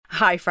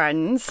Hi,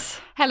 friends.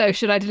 Hello,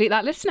 should I delete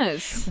that,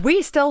 listeners?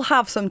 We still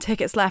have some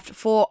tickets left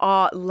for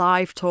our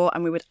live tour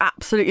and we would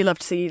absolutely love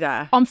to see you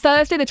there. On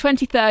Thursday, the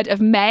 23rd of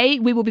May,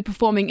 we will be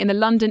performing in the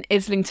London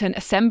Islington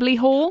Assembly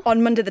Hall.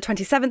 On Monday, the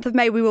 27th of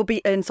May, we will be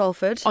in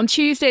Salford. On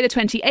Tuesday, the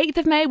 28th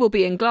of May, we'll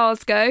be in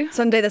Glasgow.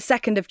 Sunday, the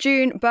 2nd of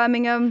June,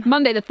 Birmingham.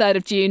 Monday, the 3rd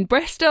of June,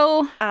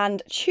 Bristol.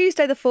 And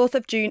Tuesday, the 4th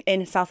of June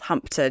in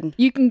Southampton.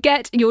 You can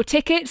get your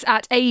tickets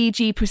at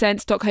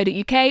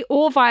aegpresents.co.uk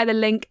or via the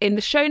link in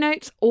the show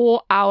notes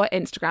or our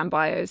Instagram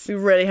bios. We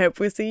really hope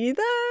we'll see you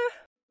there.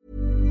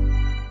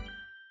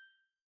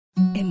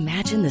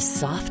 Imagine the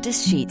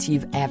softest sheets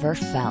you've ever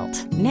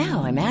felt.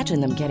 Now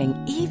imagine them getting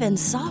even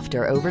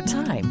softer over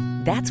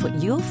time. That's what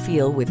you'll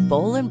feel with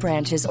Boll &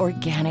 Branch's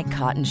organic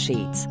cotton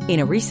sheets. In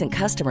a recent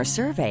customer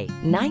survey,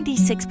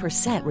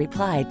 96%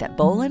 replied that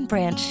Boll &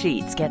 Branch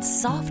sheets get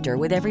softer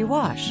with every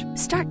wash.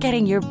 Start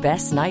getting your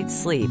best night's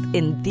sleep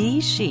in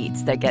these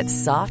sheets that get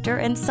softer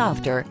and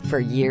softer for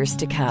years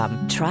to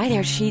come. Try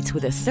their sheets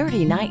with a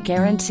 30-night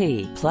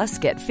guarantee. Plus,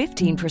 get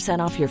 15%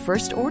 off your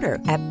first order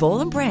at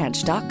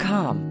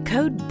bollandbranch.com.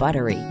 Code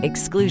BUTTERY.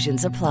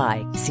 Exclusions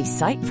apply. See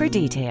site for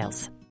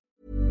details.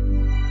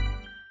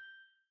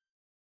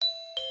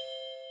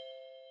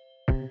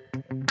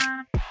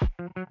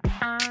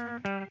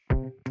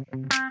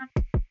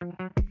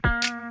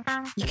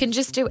 You can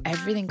just do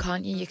everything,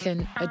 can't you? You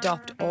can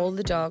adopt all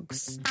the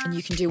dogs and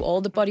you can do all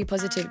the body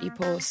positivity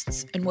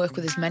posts and work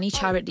with as many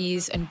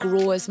charities and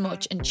grow as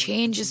much and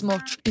change as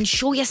much and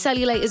show your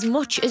cellulite as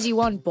much as you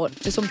want. But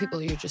to some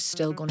people, you're just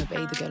still going to be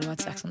the girl who had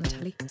sex on the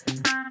telly.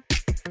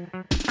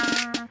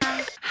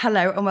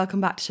 Hello and welcome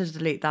back to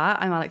Delete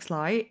That. I'm Alex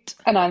Light.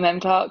 And I'm Em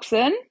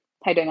Clarkson.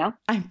 How you doing, Al?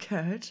 I'm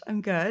good.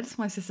 It's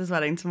my sister's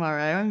wedding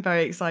tomorrow. I'm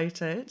very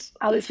excited.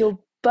 Al, it's your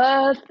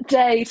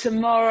birthday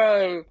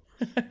tomorrow.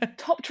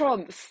 Top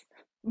trumps.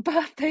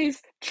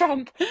 Birthdays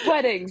trump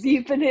weddings.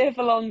 You've been here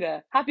for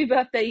longer. Happy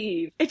birthday,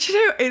 Eve.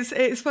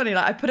 It's funny.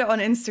 Like, I put it on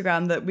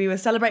Instagram that we were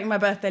celebrating my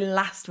birthday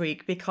last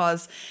week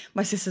because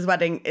my sister's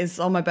wedding is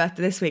on my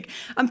birthday this week,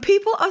 and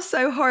people are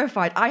so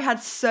horrified. I had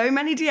so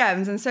many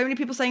DMs and so many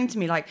people saying to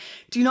me, like,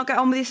 "Do you not get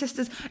on with your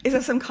sisters? Is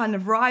there some kind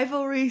of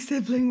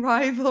sibling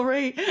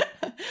rivalry?"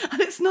 And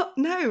it's not.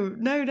 No.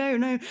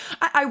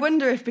 I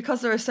wonder if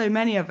because there are so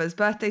many of us,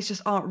 birthdays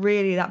just aren't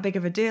really that big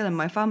of a deal in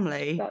my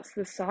family. That's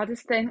the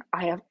saddest thing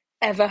I have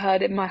ever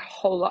heard in my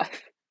whole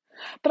life.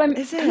 But I'm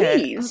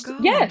pleased. Oh,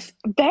 yes,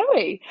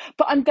 very.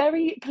 But I'm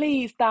very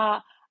pleased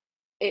that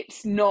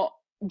it's not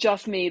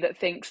just me that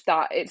thinks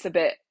that it's a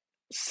bit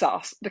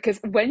sus.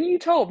 Because when you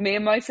told me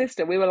and my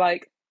sister, we were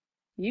like,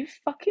 you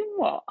fucking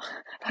what?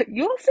 Like,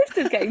 your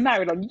sister's getting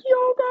married on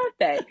your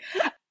birthday?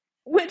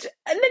 And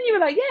then you were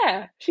like,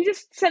 yeah, she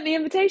just sent the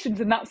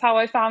invitations and that's how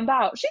I found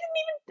out. She didn't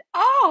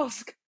even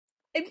ask.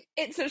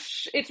 It's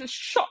a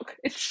shock.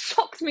 It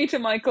shocked me to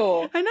my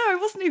core. I know, I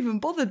wasn't even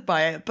bothered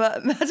by it,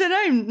 but I don't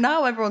know,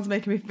 now everyone's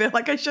making me feel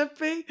like I should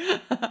be.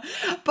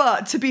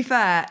 But to be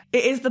fair,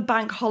 it is the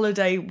bank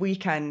holiday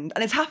weekend,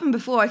 and it's happened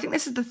before. I think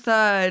this is the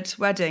third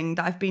wedding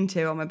that I've been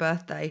to on my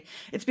birthday.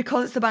 It's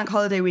because it's the bank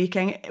holiday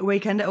weekend,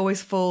 it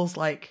always falls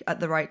like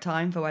at the right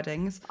time for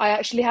weddings. I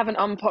actually have an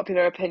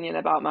unpopular opinion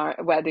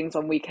about weddings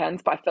on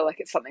weekends, but I feel like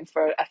it's something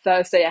for a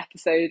Thursday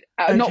episode.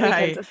 Okay. Not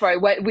weekends, sorry,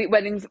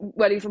 weddings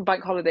on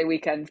bank holiday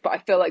weekends, but I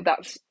feel like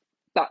that's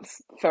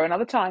for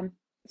another time.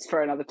 It's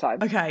for another time.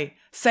 Okay,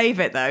 save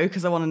it though,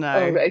 because I want to know.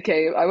 Oh,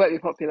 okay, I won't be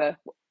popular.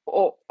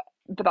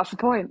 But that's the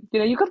point. You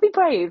know, you've got to be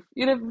brave.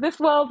 You know, this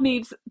world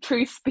needs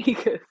truth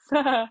speakers.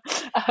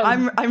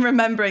 I'm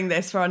remembering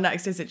this for our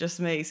next Is It Just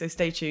Me? So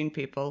stay tuned,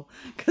 people,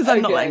 because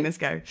I'm not letting this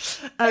go.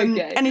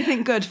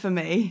 Anything good for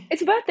me?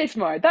 It's a birthday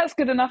tomorrow. That's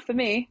good enough for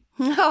me.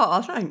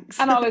 Oh, thanks.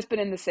 And I've always been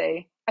in the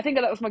sea. I think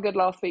that was my good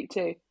last week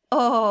too.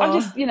 Oh,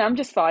 I'm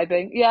just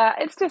vibing. Yeah,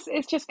 it's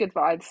just good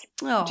vibes.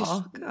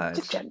 Oh, good.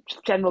 Just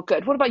general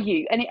good. What about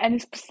you? Any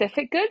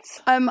specific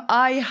goods?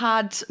 I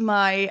had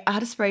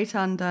a spray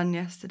tan done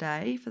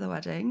yesterday for the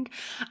wedding,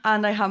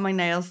 and I had my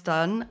nails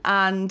done,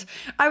 and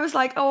I was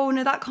like, oh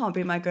no, that can't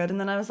be my good. And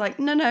then I was like,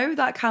 no,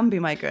 that can be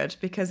my good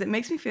because it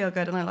makes me feel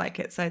good and I like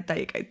it. So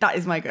there you go. That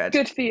is my good.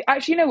 Good for you.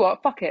 Actually, you know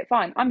what? Fuck it.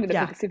 Fine. I'm going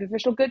to pick a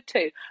superficial good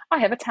too. I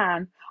have a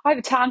tan. I have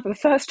a tan for the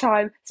first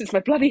time since my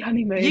bloody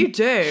honeymoon. You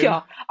do?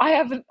 Yeah. I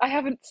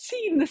haven't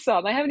seen the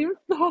sun. I haven't even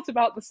thought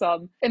about the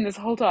sun in this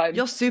whole time.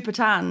 You're super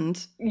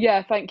tanned.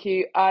 Yeah, thank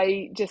you.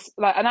 I just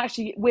and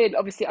actually weird,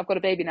 obviously I've got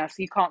a baby now, so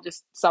you can't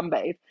just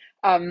sunbathe.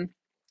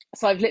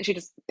 So I've literally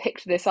just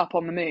picked this up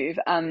on the move,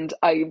 and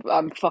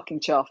I'm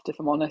fucking chuffed, if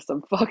I'm honest.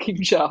 I'm fucking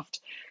chuffed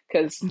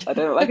because I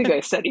don't like a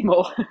ghost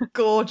anymore.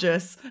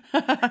 Gorgeous.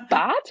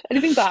 Bad?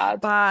 Anything bad?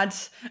 Bad.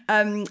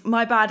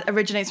 My bad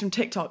originates from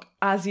TikTok,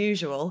 as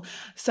usual.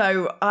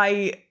 So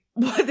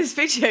this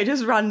video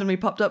just randomly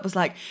popped up, was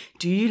like,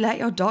 do you let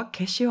your dog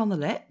kiss you on the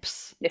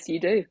lips? Yes,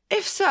 you do.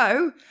 If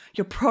so,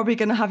 you're probably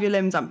going to have your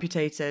limbs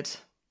amputated.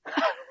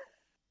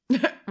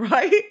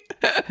 Right?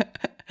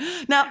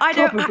 Now, I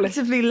don't Probably.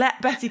 actively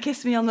let Betty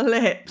kiss me on the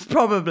lips,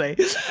 probably.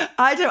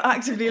 I don't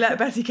actively let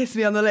Betty kiss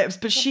me on the lips,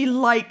 but she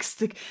likes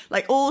to,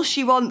 like, all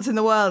she wants in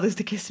the world is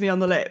to kiss me on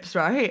the lips,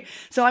 right?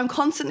 So I'm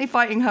constantly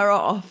fighting her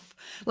off.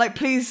 Like,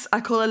 please,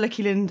 I call her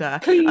Licky Linda.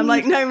 Please, I'm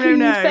like, no.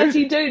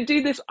 Betty, don't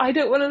do this. I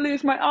don't want to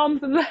lose my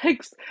arms and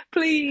legs.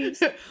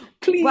 Please,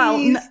 please.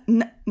 Well,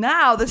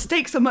 now the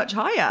stakes are much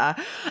higher.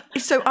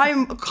 So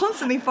I'm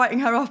constantly fighting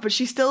her off, but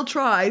she still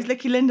tries.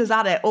 Licky Linda's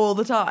at it all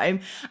the time.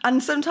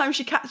 And sometimes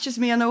she catches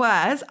me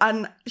unawares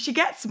and she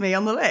gets me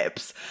on the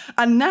lips.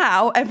 And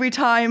now, every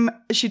time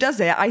she does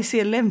it, I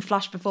see a limb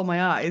flash before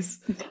my eyes.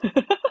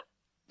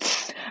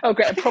 Oh,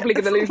 great. I'm probably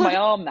going to lose my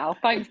arm now.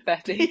 Thanks,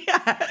 Betty.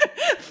 Yeah,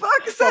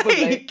 fuck's Probably.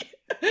 sake.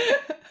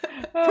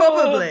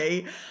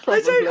 Probably.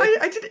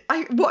 Probably.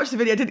 I watched the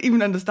video, I didn't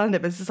even understand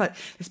it, but it's just like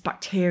this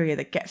bacteria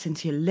that gets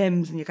into your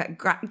limbs and you get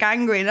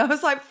gangrene. And I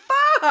was like,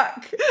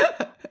 fuck.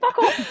 Fuck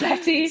off,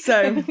 Betty.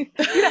 So you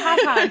don't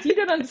have hands. You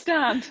don't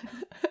understand.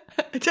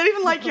 I don't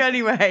even like you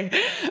anyway.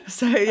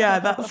 So yeah,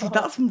 that's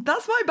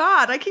my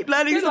bad. I keep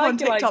learning Don't stuff on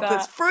like you like TikTok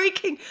that's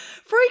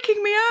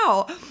freaking me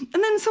out.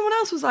 And then someone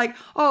else was like,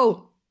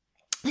 oh,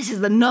 this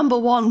is the number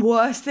one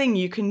worst thing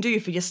you can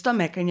do for your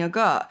stomach and your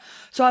gut.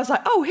 So I was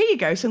like, oh, here you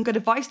go, some good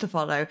advice to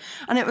follow.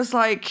 And it was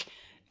like,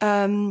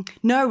 no,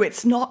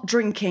 it's not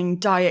drinking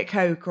Diet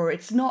Coke, or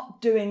it's not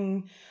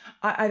doing,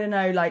 I don't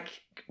know, like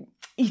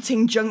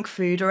eating junk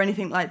food or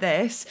anything like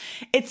this.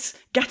 It's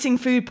getting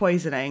food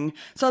poisoning.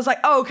 So I was like,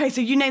 oh, okay, so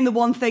you name the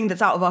one thing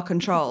that's out of our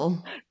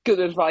control. Good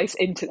advice,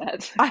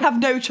 internet. I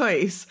have no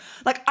choice.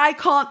 Like, I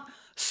can't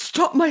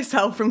stop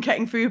myself from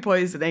getting food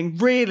poisoning.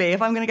 Really,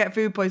 if I'm going to get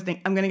food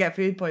poisoning, I'm going to get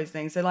food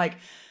poisoning. So like,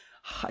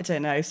 I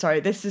don't know. Sorry,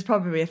 this is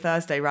probably a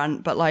Thursday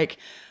rant, but like,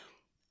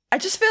 I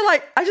just feel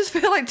like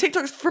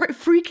TikTok's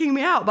freaking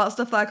me out about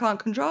stuff that I can't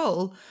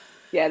control.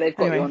 Yeah, they've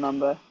got Anyway. your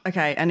number.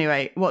 Okay.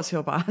 Anyway, what's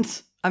your bad?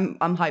 I'm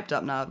hyped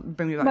up now.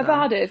 Bring me back. My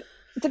down. bad is,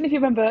 I don't know if you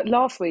remember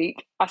last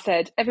week, I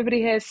said everybody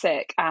here is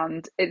sick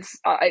and it's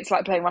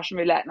like playing Russian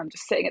roulette and I'm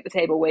just sitting at the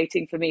table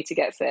waiting for me to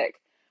get sick.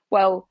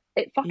 Well,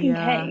 it fucking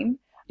came.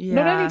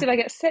 Not only did I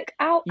get sick,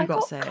 I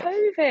got sick.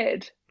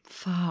 COVID.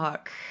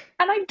 Fuck.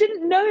 And I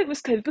didn't know it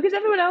was COVID because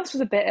everyone else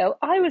was a bit ill.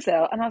 I was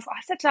ill. And I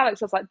said to Alex,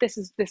 I was like, this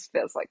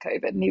feels like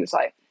COVID. And he was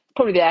like,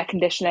 probably the air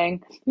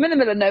conditioning. I'm in the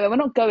middle of nowhere. We're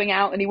not going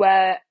out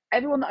anywhere.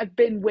 Everyone that I've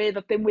been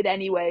with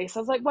anyway. So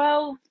I was like,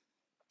 well,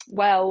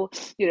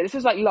 this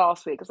was like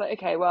last week. I was like,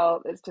 okay,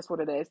 well, it's just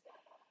what it is.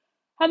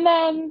 And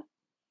then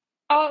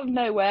out of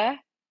nowhere,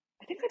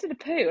 I think I did a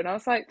poo. And I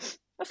was like,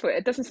 that's weird.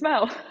 It doesn't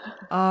smell.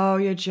 Oh,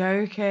 you're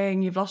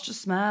joking. You've lost your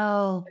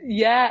smell.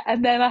 Yeah.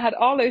 And then I had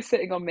Arlo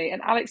sitting on me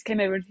and Alex came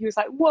over and he was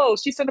like, whoa,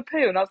 she's done a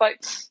poo. And I was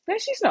like, no,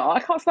 she's not. I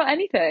can't smell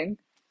anything.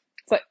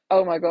 It's like,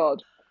 oh my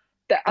God.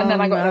 And then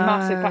I got a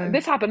massive panic.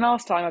 This happened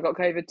last time I got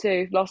COVID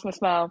too. Lost my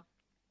smell.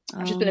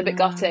 It's just been a bit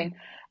gutting.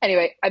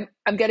 Anyway,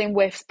 I'm getting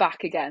whiffs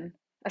back again.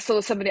 I saw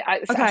somebody,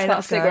 I smelled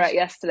a cigarette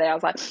yesterday. I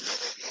was like,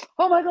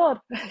 oh my God.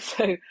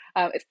 So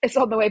it's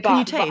on the way back. Can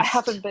you taste? But I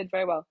haven't been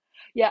very well.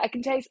 Yeah, I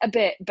can taste a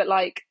bit, but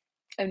like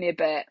only a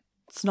bit.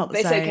 It's not the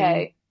But same. it's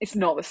okay. It's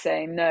not the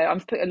same. No, I'm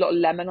putting a lot of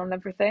lemon on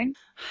everything.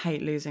 I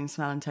hate losing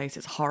smell and taste.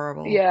 It's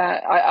horrible.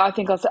 Yeah, I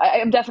think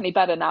I'm definitely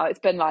better now. It's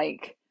been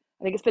like,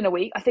 I think it's been a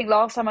week. I think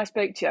last time I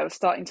spoke to you, I was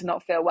starting to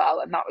not feel well,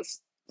 and that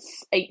was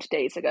 8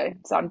 days ago.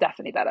 So I'm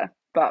definitely better.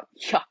 But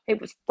yeah, it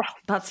was rough.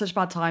 That's such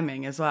bad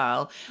timing as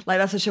well. Like,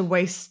 that's such a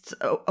waste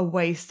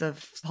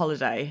of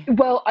holiday.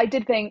 Well, I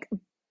did think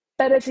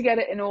better to get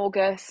it in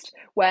August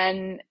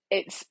when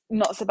it's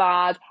not so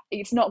bad.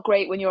 It's not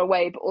great when you're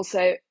away, but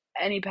also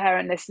any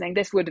parent listening,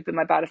 this would have been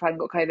my bad if I hadn't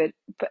got COVID,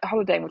 but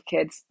holidaying with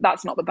kids,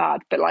 that's not the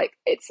bad, but like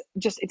it's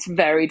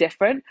very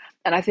different.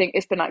 And I think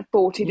it's been like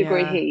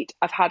 40-degree heat.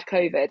 I've had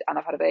COVID and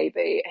I've had a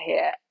baby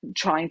here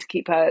trying to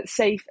keep her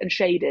safe and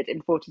shaded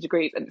in 40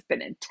 degrees, and it's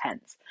been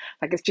intense.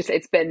 Like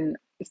it's been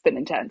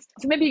intense.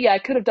 So maybe I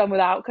could have done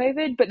without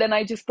COVID, but then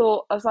I just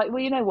thought, I was like, well,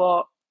 you know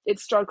what,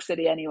 it's Drug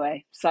City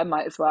anyway, so I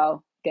might as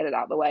well get it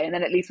out of the way, and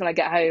then at least when I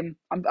get home,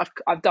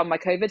 I've done my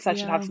COVID, so I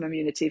should have some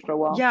immunity for a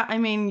while. Yeah, I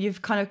mean,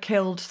 you've kind of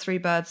killed 3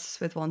 birds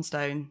with one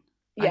stone.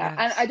 Yeah,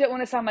 and I don't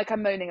want to sound like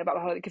I'm moaning about the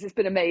holiday because it's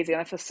been amazing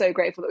and I feel so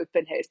grateful that we've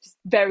been here. It's just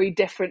very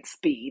different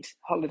speed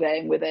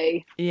holidaying with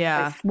a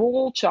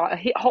small child,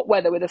 hot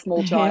weather with a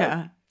small child.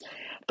 Yeah.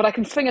 But I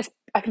can swing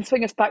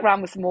us back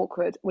round with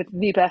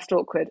the best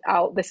awkward.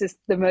 Al, this is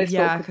the most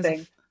awkward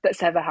thing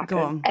that's ever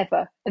happened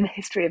ever in the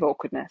history of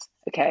awkwardness.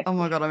 Okay. Oh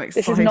my God, I'm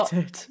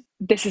excited.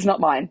 This is not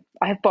mine.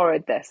 I have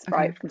borrowed this,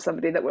 right, from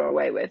somebody that we're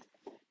away with.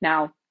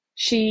 Now,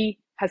 she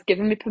has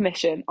given me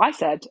permission. I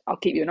said, I'll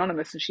keep you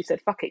anonymous. And she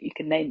said, fuck it, you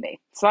can name me.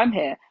 So I'm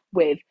here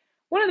with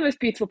one of the most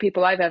beautiful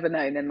people I've ever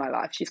known in my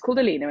life. She's called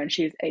Alina and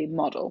she's a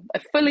model, a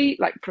fully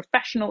like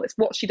professional, it's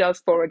what she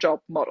does for a job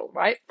model,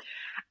 right?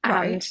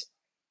 And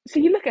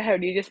so you look at her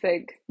and you just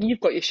think, you've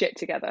got your shit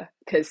together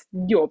because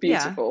you're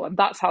beautiful. Yeah. And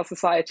that's how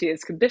society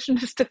is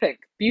conditioned us to think.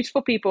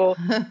 Beautiful people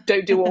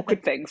don't do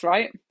awkward things,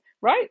 right?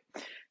 Right?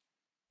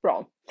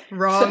 Wrong.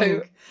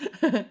 Wrong.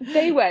 So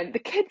they went, the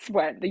kids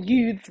went, the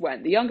youths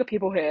went, the younger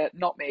people here,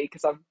 not me,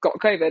 because I've got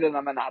COVID and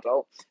I'm an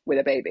adult with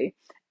a baby.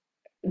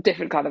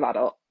 Different kind of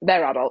adult.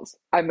 They're adults.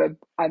 I'm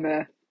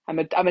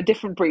a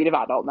different breed of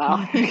adult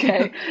now.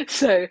 Okay.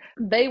 So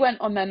they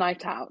went on their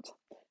night out.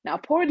 Now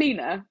poor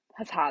Alina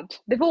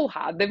they've all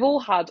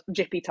had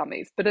jippy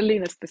tummies, but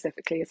Alina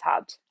specifically has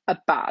had a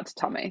bad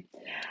tummy.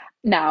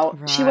 Now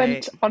she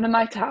went on a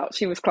night out,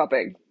 she was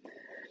clubbing.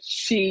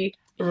 She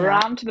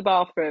ran to the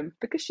bathroom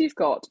because she's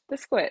got the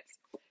squits.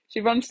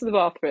 She runs to the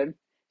bathroom,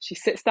 she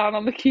sits down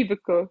on the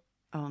cubicle.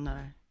 Oh no.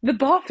 The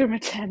bathroom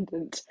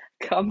attendant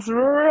comes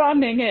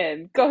running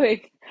in,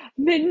 going,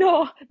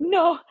 no,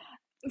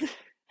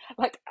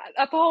 like,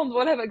 upon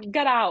whatever,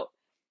 get out,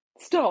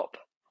 stop.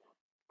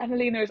 And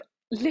Alina is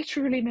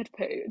literally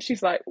mid-poo. And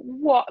she's like,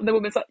 what? And the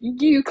woman's like,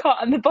 you can't,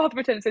 and the bathroom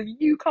attendant says,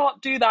 you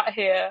can't do that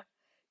here.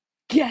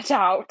 Get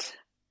out.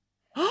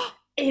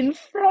 In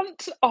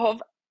front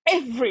of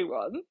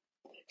everyone.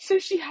 So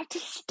she had to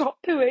stop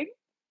pooing,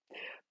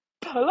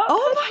 pull up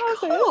her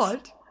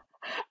trousers,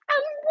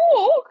 and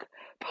walk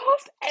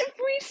past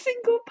every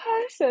single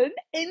person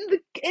in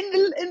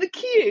the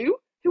queue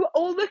who were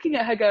all looking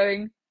at her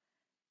going,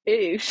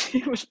 ew,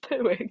 she was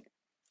pooing.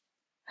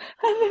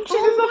 And then she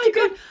was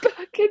going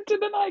back into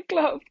the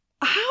nightclub.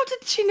 How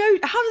did she know?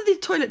 How did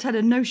the toilet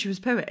attendant know she was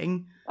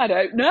pooing? I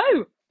don't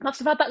know. Must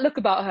have had that look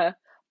about her.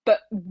 But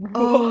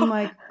oh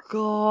my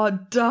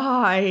God,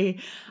 die.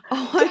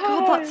 Oh my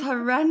God, that's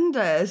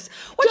horrendous.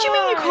 What do you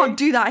mean you can't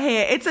do that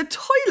here? It's a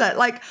toilet.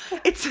 Like,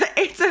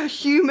 it's a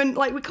human,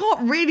 like, we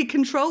can't really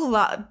control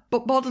that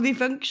bodily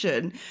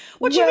function.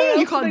 What do you mean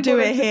you can't do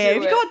it here?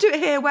 If you can't do it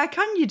here, where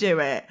can you do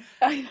it?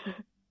 I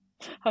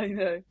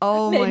know.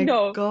 Oh my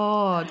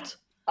God.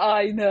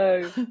 I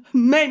know.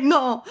 Mais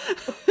non.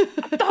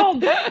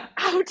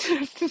 Out.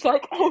 Just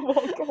like, oh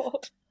my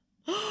God.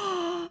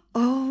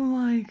 Oh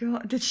my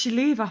God. Did she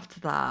leave after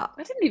that?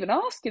 I didn't even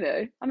ask, you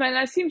know. I mean,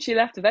 I assume she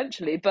left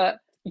eventually, but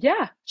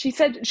yeah. She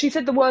said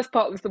the worst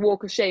part was the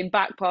walk of shame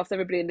back past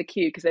everybody in the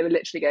queue because they were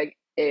literally going,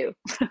 ew.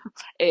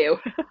 Ew.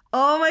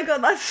 Oh my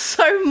God, that's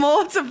so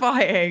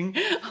mortifying.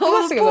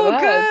 Oh, poor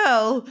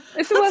girl.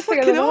 It's the worst thing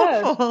I've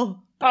ever heard.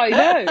 I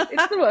know.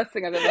 It's the worst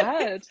thing I've ever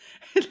heard.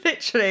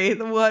 Literally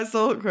the worst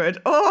awkward.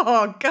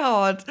 Oh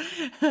God.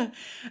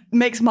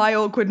 Makes my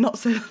awkward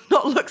not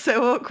look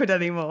so awkward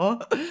anymore.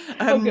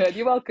 Oh good,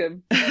 you're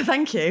welcome.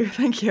 Thank you.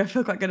 I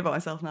feel quite good about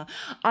myself now.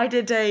 I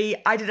did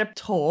a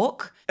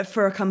talk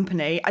for a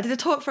company.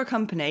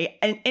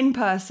 In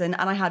person,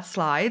 and I had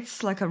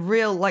slides, like a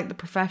real, like the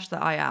professional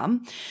that I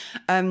am.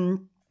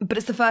 But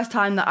it's the first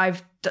time that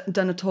I've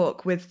done a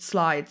talk with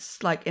slides,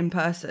 like in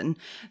person.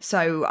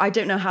 So I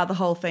don't know how the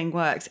whole thing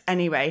works.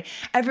 Anyway,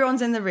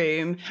 everyone's in the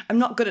room. I'm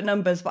not good at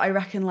numbers, but I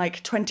reckon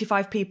like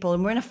 25 people.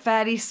 And we're in a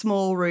fairly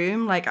small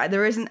room. Like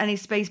there isn't any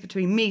space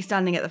between me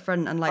standing at the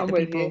front and like the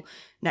people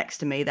next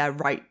to me. They're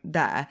right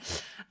there.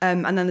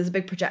 And then there's a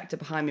big projector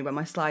behind me where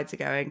my slides are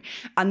going.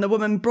 And the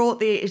woman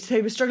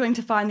they were struggling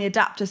to find the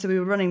adapter, so we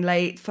were running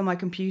late for my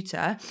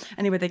computer.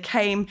 Anyway, they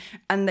came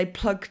and I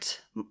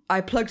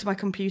plugged my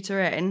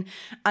computer in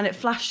and it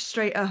flashed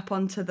straight up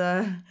onto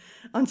the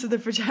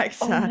projector.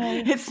 Oh,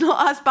 no. It's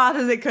not as bad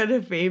as it could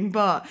have been,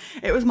 but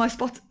it was my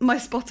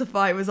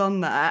Spotify was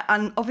on there.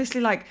 And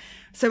obviously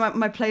so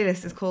my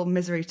playlist is called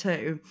Misery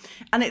 2,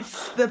 and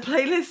it's the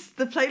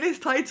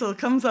playlist title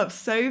comes up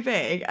so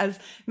big as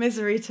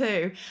Misery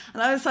 2.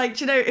 And I was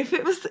like, you know, if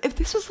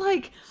this was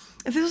like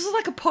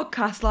a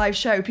podcast live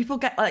show, people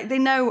get like, they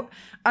know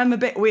I'm a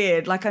bit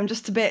weird, like I'm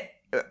just a bit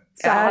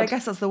I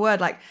guess that's the word,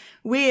 like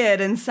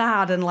weird and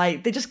sad, and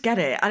like they just get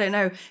it. I don't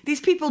know. These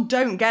people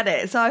don't get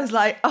it. So I was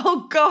like,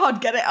 oh God,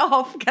 get it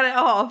off.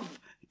 I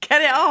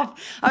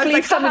was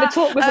Please tell me the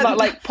talk was about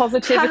like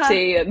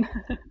positivity and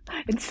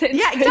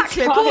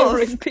exactly, of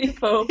course.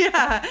 People.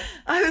 Yeah,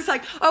 I was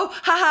like, oh,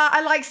 haha,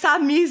 I like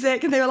sad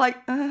music, and they were like,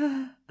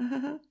 oh,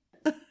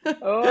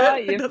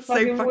 that's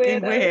so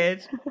fucking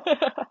weird.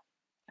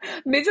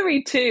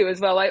 Misery 2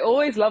 as well. I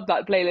always loved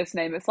that playlist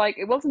name. It's like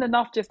it wasn't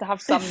enough just to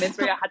have some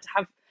misery. I had to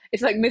have.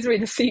 It's like Misery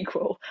the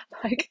sequel.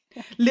 Like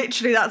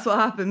literally, that's what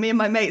happened. Me and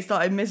my mate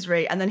started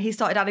Misery, and then he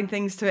started adding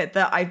things to it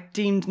that I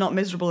deemed not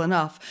miserable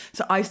enough.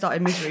 So I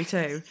started Misery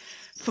 2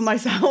 for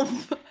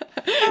myself. So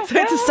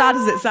it's as sad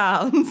as it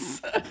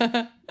sounds.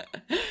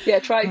 Yeah,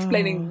 try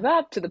explaining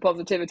that to the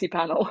positivity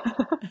panel.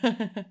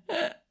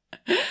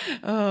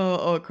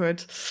 Oh,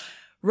 awkward.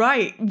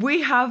 Right,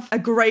 we have a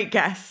great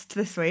guest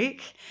this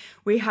week.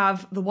 We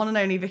have the one and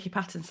only Vicky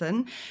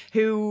Pattison,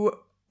 who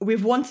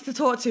we've wanted to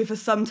talk to for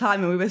some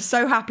time, and we were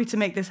so happy to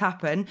make this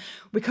happen.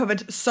 We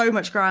covered so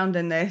much ground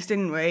in this,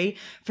 didn't we?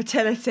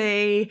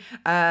 Fertility,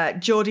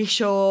 Geordie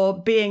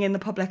Shore, being in the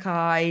public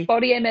eye.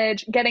 Body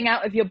image, getting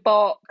out of your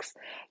box,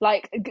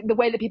 like the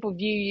way that people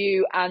view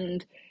you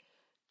and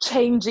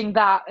changing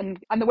that, and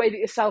the way that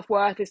your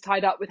self-worth is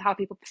tied up with how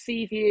people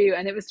perceive you.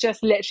 And it was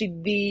just literally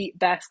the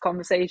best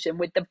conversation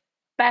with the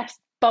best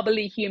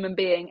bubbly human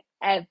being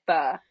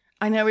ever.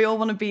 I know we all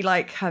want to be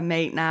like her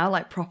mate now,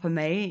 like proper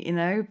mate, you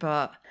know,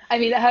 but... I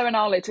mean, her and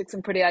Arlo took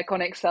some pretty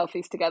iconic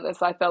selfies together,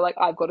 so I feel like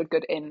I've got a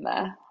good in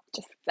there.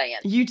 Just saying.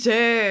 You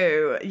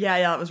do. Yeah,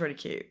 that was really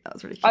cute.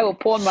 I will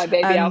pawn my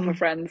baby out for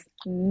friends.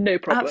 No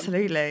problem.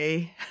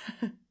 Absolutely.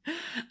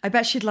 I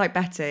bet she'd like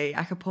Betty.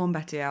 I could pawn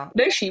Betty out.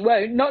 No, she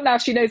won't. Not now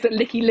she knows that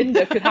Licky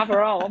Linda could have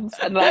her arms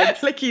and legs.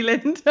 Licky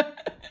Linda.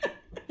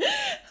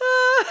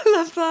 I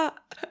love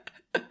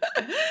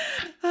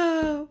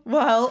that.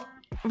 Well,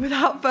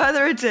 without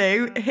further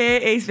ado, here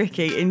is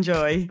Vicky.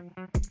 Enjoy.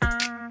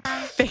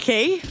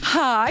 Vicky,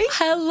 hi.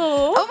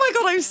 Hello. Oh my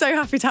God, I'm so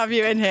happy to have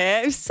you in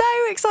here. I'm so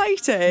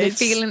excited. The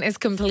feeling is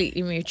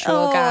completely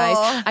mutual, guys.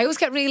 I always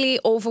get really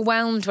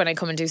overwhelmed when I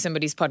come and do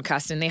somebody's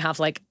podcast and they have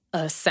like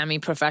a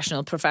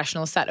semi-professional,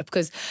 professional setup,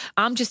 because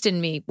I'm just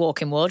in me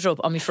walk-in wardrobe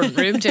on my front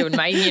room doing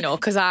mine, you know,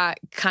 because I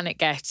can't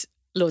get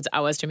loads of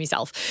hours to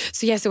myself.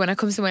 So yeah, so when I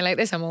come somewhere like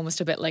this, I'm almost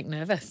a bit like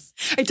nervous.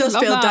 It does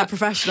feel dead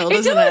professional,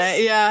 doesn't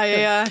it?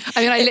 Yeah.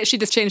 I mean, I literally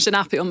just changed a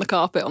nappy on the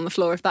carpet on the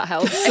floor, if that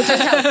helps. It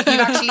does help. You've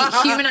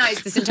actually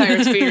humanised this entire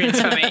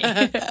experience for me.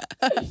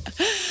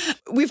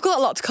 We've got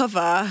a lot to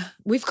cover.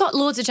 We've got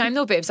loads of time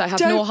though, babes. I have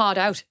no hard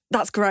out.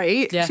 That's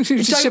great. Yeah.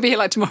 She should be here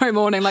like tomorrow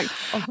morning, like,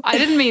 I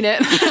didn't mean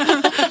it.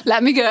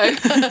 Let me go.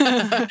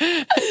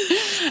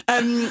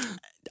 I don't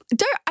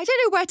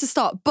know where to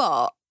start,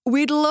 but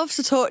we'd love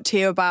to talk to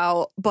you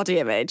about body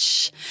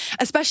image,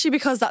 especially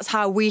because that's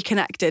how we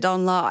connected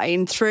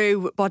online,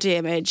 through body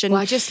image. And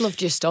Well, I just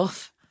loved your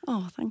stuff.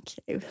 Oh, thank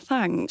you.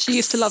 Thanks. She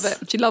used to love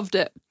it. She loved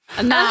it.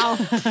 And now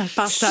Past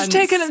it's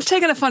tense.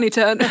 taken a funny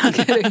turn. I'm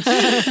kidding.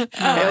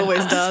 It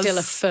always does. Still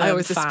a firm I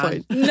always fan.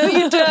 disappoint. No,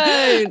 you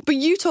don't. But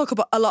you talk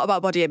a lot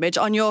about body image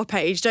on your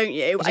page, don't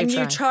you? I do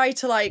you try. try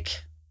to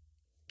like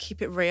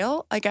keep it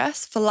real, I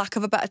guess, for lack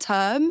of a better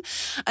term,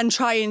 and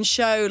try and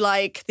show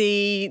like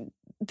the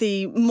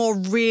more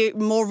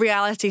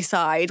reality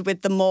side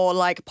with the more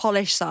like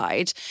polished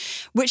side,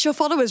 which your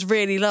followers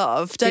really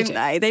love, don't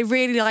they? They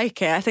really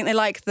like it. I think they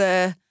like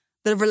the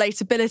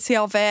relatability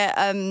of it.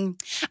 And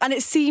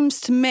it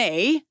seems to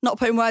me, not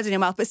putting words in your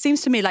mouth, but it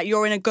seems to me like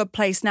you're in a good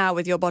place now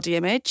with your body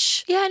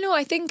image. Yeah,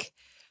 I think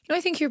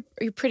you're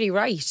pretty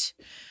right.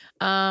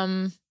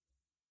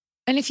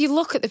 And if you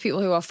look at the people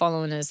who are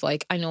following us,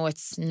 like, I know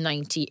it's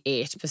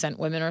 98%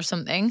 women or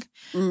something.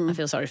 I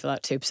feel sorry for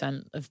that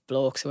 2% of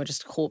blokes who are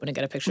just hoping to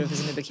get a picture of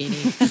us in a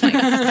bikini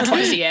like,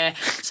 twice a year.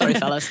 Sorry,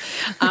 fellas.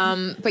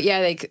 But yeah,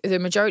 like the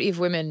majority of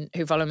women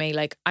who follow me,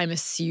 like, I'm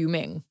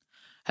assuming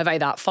have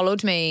either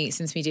followed me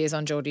since my days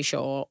on Geordie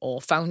Shore,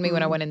 or found me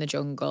when I went in the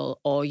jungle,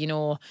 or, you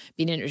know,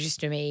 been introduced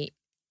to me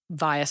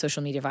via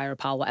social media, via a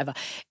pal, whatever.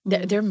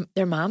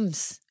 They're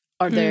mums,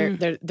 or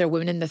they're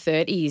women in their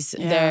 30s.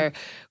 Yeah. They're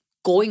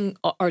going,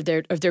 or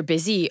they're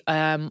busy,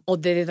 or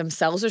they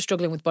themselves are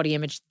struggling with body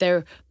image.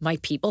 They're my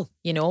people,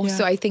 you know. Yeah.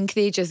 So I think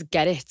they just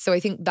get it. So I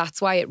think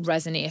that's why it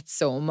resonates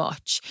so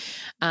much,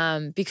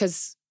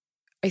 because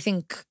I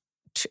think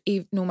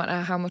no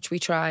matter how much we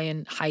try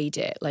and hide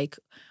it, like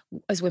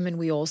as women,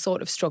 we all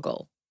sort of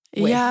struggle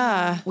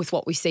with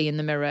what we see in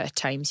the mirror at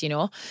times, you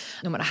know.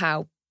 No matter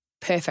how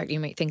perfect you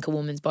might think a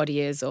woman's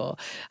body is, or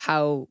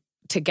how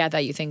together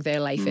you think their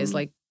life is,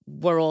 like,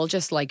 we're all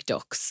just like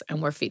ducks,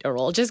 and our feet are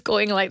all just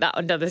going like that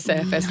under the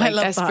surface, like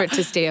desperate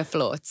to stay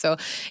afloat. So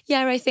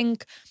yeah, I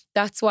think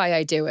that's why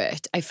I do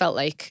it. I felt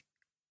like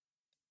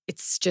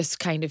it's just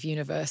kind of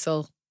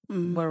universal.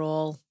 We're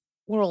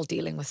all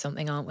dealing with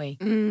something, aren't we?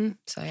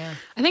 So yeah.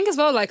 I think as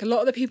well, like a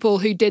lot of the people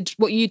who did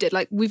what you did,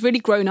 like we've really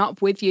grown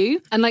up with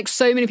you, and like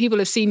so many people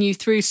have seen you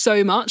through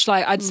so much.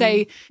 Like I'd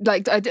say,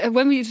 like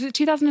when we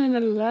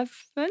 2011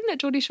 that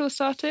Geordie Shore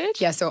started.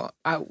 Yeah, so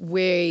I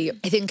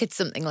think it's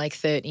something like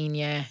 13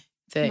 year.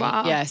 30.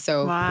 Wow. Yeah,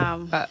 so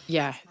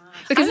yeah.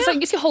 Because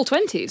it's your whole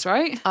 20s,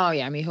 right? Oh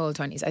yeah, my whole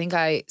 20s. I think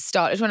I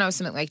started when I was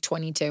something like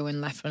 22 and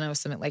left when I was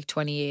something like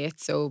 28.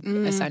 So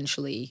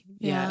essentially,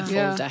 a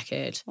full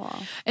decade. Wow.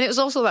 And it was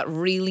also that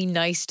really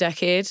nice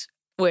decade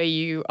where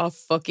you are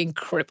fucking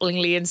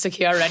cripplingly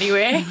insecure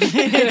anyway.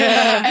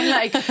 And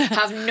like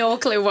have no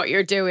clue what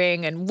you're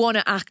doing and want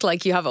to act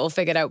like you have it all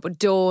figured out but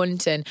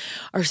don't, and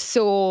are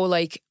so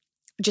like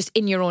just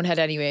in your own head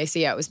anyway. So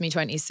yeah, it was me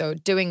 20s. So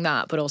doing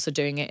that but also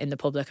doing it in the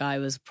public eye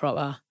was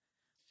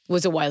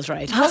a wild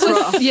ride. That's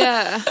rough.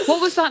 Yeah.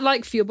 What was that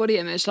like for your body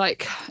image?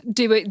 Like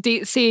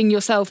seeing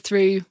yourself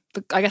through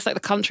I guess like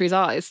the country's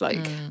eyes, like.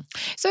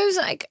 So it was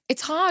like,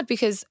 it's hard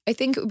because I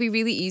think it would be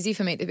really easy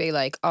for me to be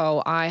like,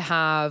 oh, I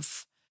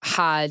have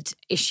had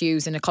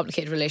issues in a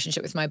complicated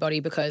relationship with my body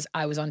because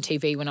I was on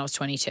TV when I was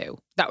 22.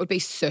 That would be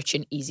such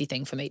an easy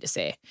thing for me to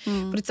say.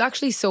 But it's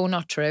actually so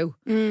not true.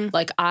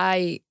 Like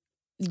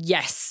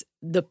yes,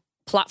 the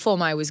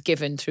platform I was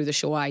given through the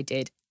show I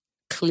did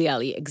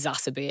clearly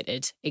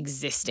exacerbated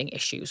existing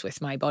issues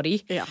with my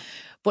body. Yeah.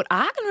 But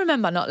I can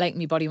remember not liking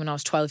my body when I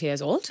was 12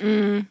 years old.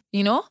 You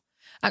know?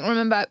 I can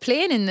remember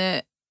playing in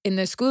the in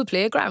the school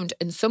playground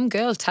and some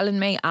girl telling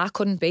me I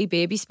couldn't be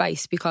Baby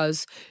Spice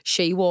because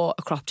she wore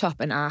a crop top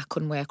and I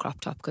couldn't wear a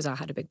crop top because I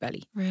had a big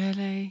belly.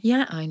 Really?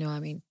 Yeah, I know. I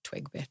mean,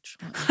 twig bitch.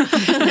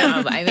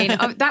 No, but I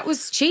mean,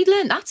 she'd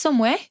learned that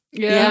somewhere.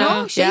 Yeah. You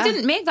know, she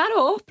didn't make that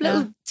up.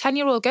 Little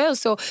 10-year-old girl.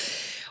 So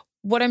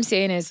what I'm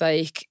saying is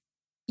like,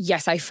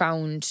 yes, I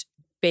found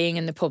being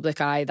in the public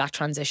eye, that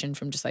transition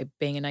from just like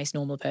being a nice,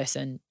 normal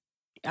person,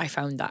 I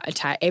found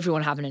that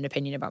everyone having an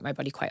opinion about my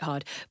body quite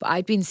hard. But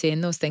I'd been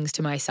saying those things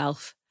to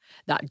myself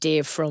that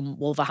Dave from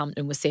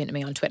Wolverhampton was saying to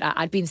me on Twitter.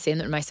 I'd been saying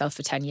that to myself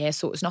for 10 years,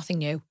 so it was nothing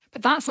new.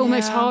 But that's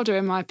almost harder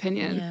in my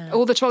opinion. Yeah.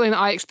 All the trolling that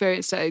I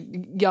experienced at a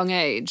young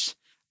age,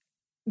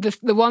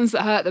 the ones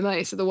that hurt the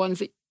most are the ones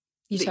that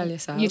You tell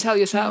yourself. You tell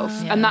yourself.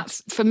 Yeah. And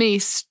that's, for me,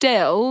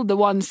 still the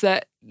ones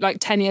that, like,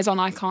 10 years on,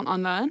 I can't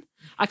unlearn.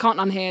 I can't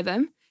unhear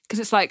them. Because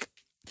it's like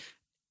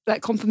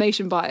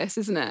confirmation bias,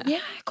 isn't it? Yeah,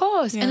 of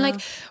course. Yeah. And like,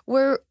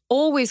 we're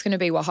always going to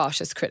be our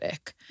harshest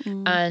critic.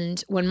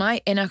 And when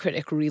my inner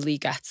critic really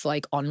gets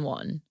like on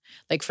one,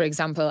 like for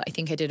example, I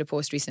think I did a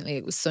post recently,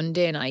 it was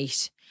Sunday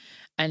night.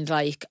 And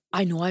like,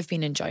 I know I've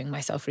been enjoying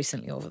myself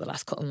recently over the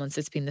last couple of months.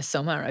 It's been the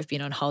summer. I've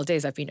been on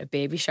holidays. I've been at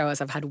baby showers.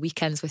 I've had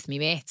weekends with me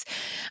mates.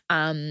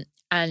 And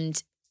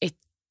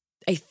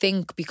I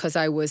think because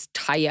I was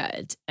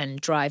tired and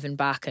driving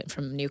back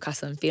from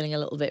Newcastle and feeling a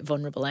little bit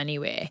vulnerable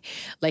anyway,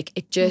 like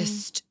it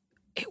just,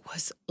 it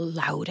was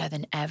louder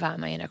than ever,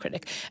 my inner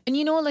critic. And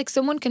you know, like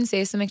someone can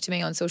say something to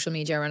me on social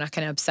media and I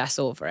can obsess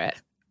over it.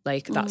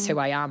 Like that's who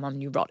I am. I'm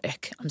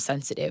neurotic. I'm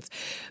sensitive.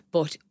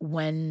 But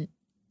when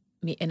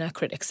my inner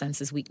critic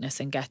senses weakness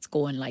and gets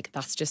going, like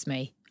that's just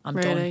me. I'm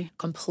done.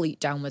 Complete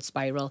downward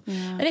spiral.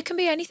 Yeah. And it can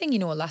be anything, you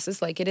know,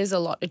 lasses. Like it is a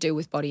lot to do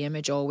with body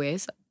image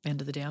always. At the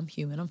end of the day, I'm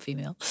human, I'm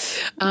female.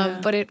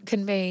 But it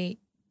can be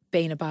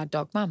being a bad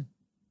dog mum.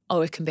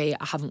 Or it can be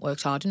I haven't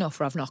worked hard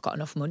enough, or I've not got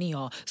enough money,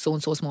 or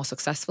so-and-so's more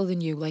successful than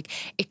you. Like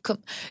it can,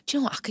 do you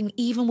know what? I can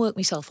even work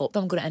myself up that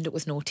I'm going to end up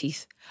with no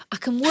teeth. I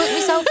can work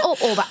myself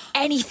up over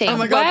anything. Oh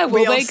my God, Where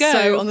we will are they go?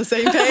 so on the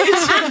same page.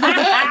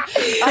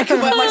 I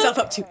can work myself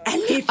up to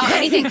anything.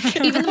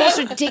 Anything, even the most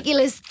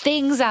ridiculous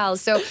things, Al.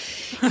 So,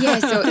 yeah,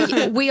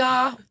 so we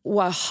are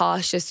our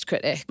harshest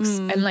critics.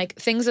 And like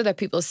things that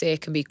people say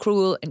can be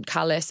cruel and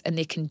callous, and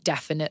they can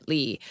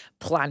definitely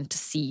plant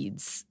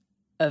seeds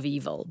of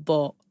evil.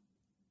 But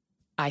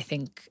I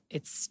think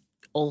it's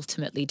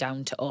ultimately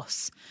down to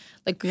us.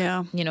 Like,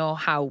 you know,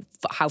 how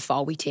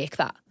far we take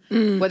that.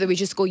 Whether we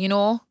just go, you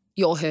know,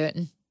 you're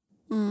hurting.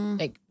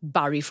 Like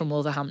Barry from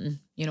Wolverhampton,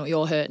 you know,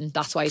 you're hurting.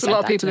 That's why he There's said a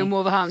lot that of people to in me.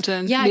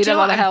 Wolverhampton Yeah, need do you a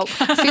know lot of what?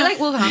 help. I feel like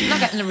Wolverhampton are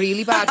getting a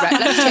really bad rep.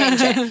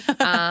 Let's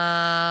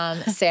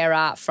change it.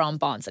 Sarah from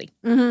Barnsley.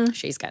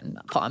 She's getting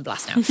put on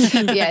blast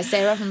now. But yeah,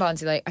 Sarah from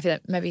Barnsley, like I feel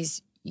like maybe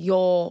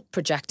you're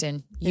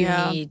projecting. You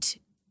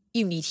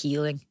need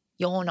healing.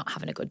 You're not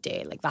having a good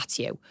day. Like that's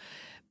you.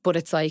 But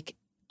it's like,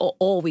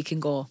 or we can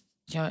go,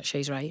 you know what,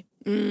 she's right.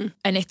 And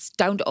it's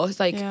down to us.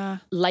 Like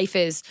life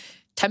is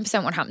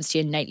 10% what happens to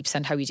you,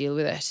 90% how you deal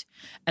with it.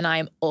 And I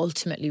am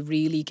ultimately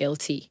really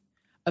guilty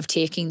of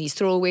taking these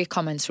throwaway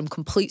comments from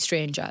complete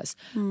strangers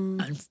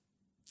and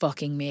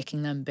fucking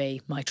making them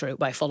be my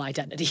full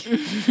identity.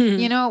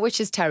 You know,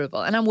 which is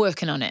terrible. And I'm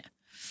working on it.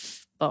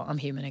 But I'm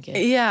human again.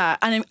 Yeah,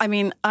 and I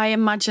mean, I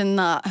imagine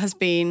that has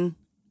been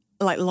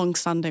like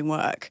long-standing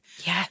work.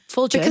 Yeah,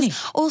 full journey.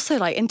 Because also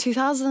like in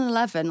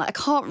 2011, like I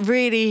can't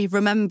really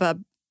remember,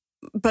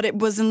 but it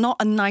was not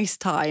a nice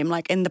time,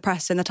 like in the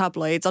press, in the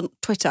tabloids, on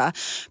Twitter.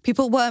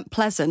 People weren't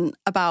pleasant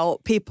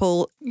about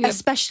people,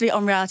 especially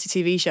on reality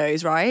TV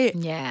shows, right?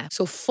 Yeah.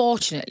 So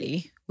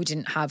fortunately, we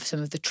didn't have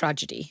some of the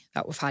tragedy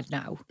that we've had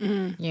now.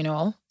 You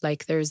know,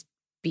 like there's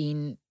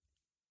been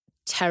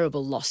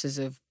terrible losses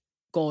of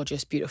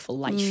gorgeous, beautiful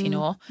life, you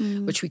know,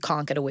 which we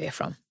can't get away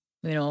from,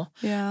 you know.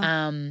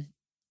 Yeah.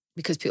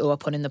 Because people were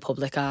put in the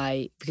public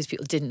eye, because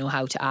people didn't know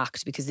how to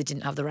act, because they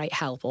didn't have the right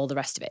help, all the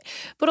rest of it.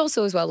 But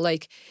also as well,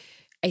 like,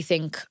 I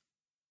think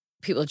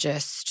people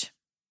just,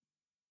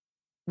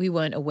 we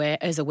weren't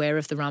as aware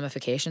of the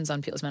ramifications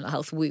on people's mental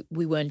health. We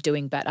weren't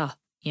doing better,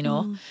 you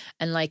know?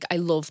 And like, I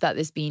love that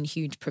there's been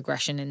huge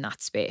progression in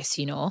that space,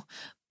 you know?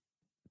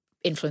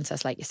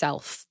 Influencers like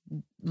yourself,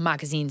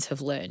 magazines have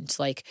learned,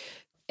 like,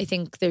 I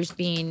think there's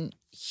been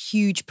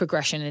huge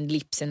progression and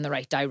leaps in the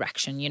right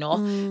direction, you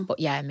know? But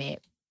yeah, mate,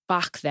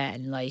 back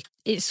then, like,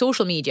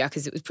 social media,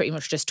 because it was pretty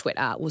much just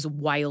Twitter, was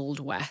Wild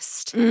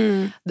West.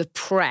 The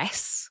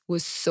press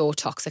was so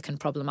toxic and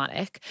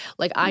problematic.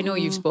 Like, I know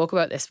you've spoke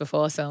about this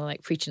before, so I'm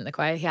like preaching to the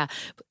choir here.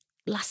 But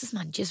lasses,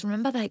 man, just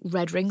remember like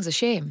Red Rings of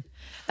Shame?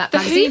 That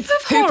magazine.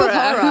 Hoop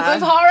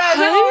of horror.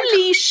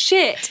 Holy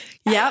shit.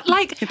 Yeah,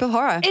 like Hoop of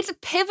horror. It's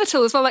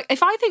pivotal as well. Like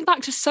if I think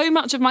back to so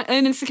much of my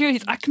own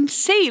insecurities, I can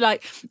see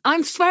like I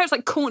swear it's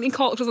like Courtney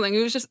Cox or something.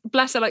 It was just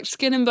bless her, like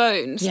skin and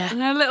bones. Yeah.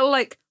 And her little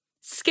like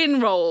skin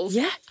rolls.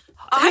 Yeah.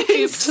 I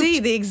can see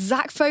the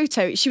exact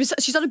photo.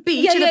 She's on a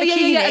beach in a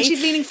bikini. And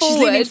she's leaning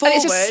forward. And it's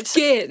just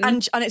skin.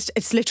 And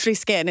it's literally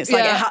skin. It's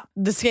like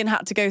the skin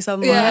had to go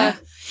somewhere. Yeah.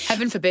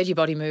 Heaven forbid your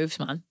body moves,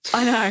 man.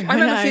 I know. I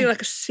remember feeling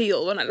like a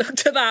seal when I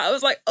looked at that. I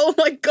was like, oh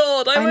my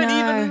God, I won't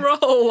even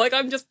roll. Like,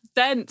 I'm just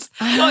dense.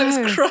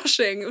 It was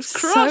crushing. It was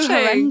crushing. So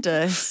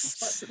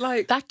horrendous.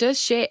 Like That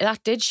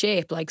did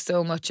shape like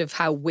so much of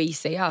how we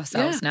see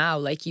ourselves now.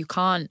 Like you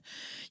can't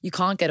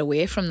get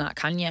away from that,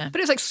 can you? But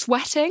it was like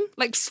sweating.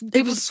 Like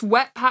people's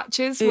sweat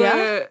patches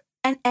were...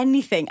 And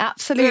anything,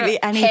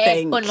 absolutely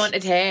anything. Hair,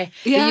 unwanted hair.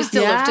 Yeah. But you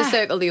still have to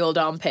circle the old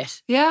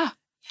armpit. Yeah.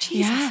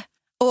 Jesus. Yeah.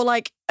 Or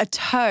like a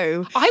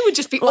toe. I would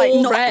just be like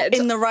all not red.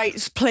 in the right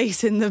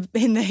place in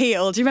the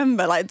heel. Do you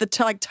remember like the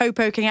toe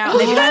poking out? Oh,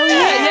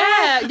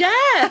 and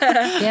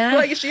yeah.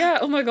 Like,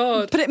 oh my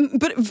God.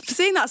 But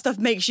seeing that stuff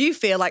makes you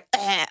feel like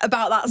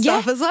about that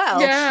stuff as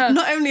well. Yeah.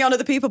 Not only on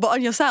other people but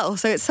on yourself.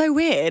 So it's so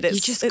weird. You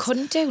just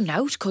couldn't do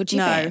nout, could you?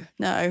 No.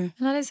 And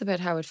that is a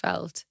bit how it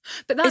felt.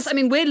 But that's, I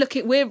mean,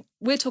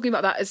 we're talking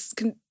about that as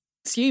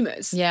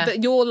consumers. Yeah.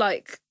 But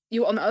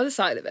you're on the other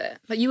side of it.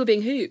 Like you were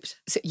being hooped.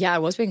 So, yeah, I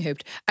was being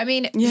hooped. I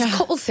mean, there's a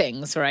couple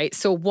things, right?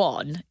 So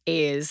one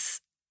is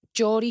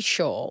Geordie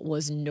Shore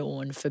was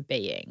known for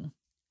being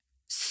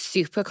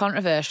super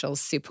controversial,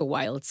 super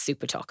wild,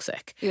 super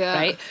toxic. Yeah.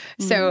 Right?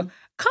 So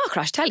car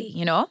crash telly,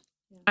 you know?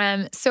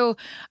 So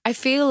I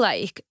feel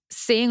like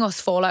seeing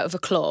us fall out of a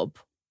club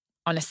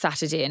on a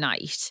Saturday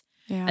night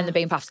and the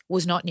Bean Paths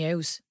was not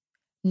news.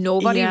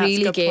 Nobody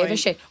really gave a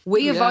shit.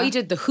 We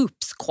avoided the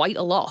hoops quite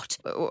a lot.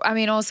 I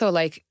mean, also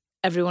like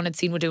everyone had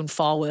seen we're doing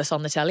far worse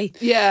on the telly.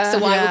 Yeah. So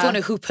why are we going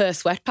to hoop her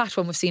sweat patch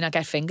when we've seen her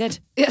get fingered?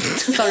 Yeah.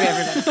 Sorry,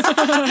 everyone.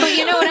 But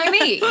you know what I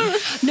mean?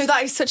 No,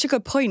 that is such a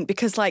good point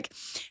because like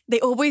they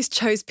always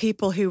chose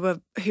people who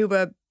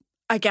were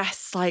I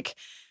guess like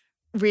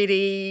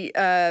really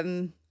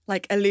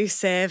like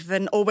elusive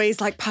and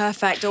always like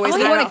perfect. Always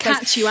they want to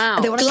catch you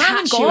out. They want to Glam catch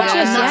and you out. gorgeous,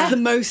 And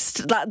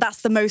yeah.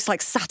 that's the most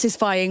like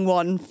satisfying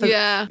one.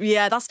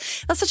 Yeah.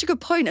 That's such a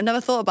good point. I never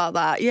thought about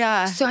that.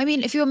 Yeah. So I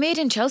mean, if you were made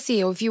in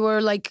Chelsea or if you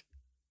were like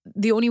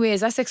the only way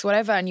is Essex,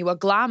 whatever, and you were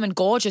glam and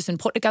gorgeous and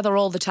put together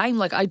all the time,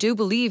 like I do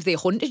believe they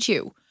hunted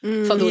you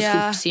for those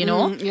hoops, you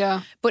know?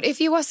 Yeah. But if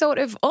you were sort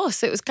of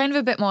us, it was kind of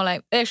a bit more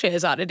like, there she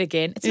is at it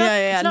again. It's not,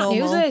 it's not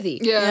normal. newsworthy.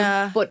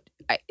 Yeah. But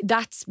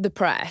that's the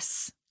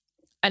press.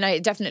 And I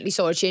definitely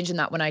saw a change in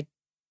that when I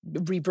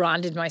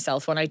rebranded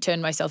myself, when I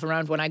turned myself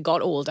around, when I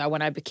got older,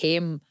 when I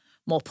became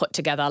more put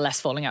together,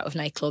 less falling out of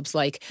nightclubs.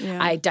 Like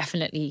I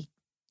definitely,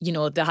 you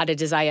know, they had a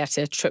desire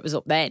to trip us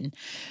up then.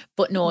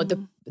 But no,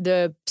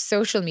 the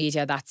social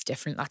media, that's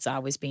different. That's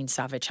always been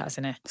savage,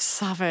 hasn't it?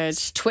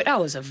 Savage. Twitter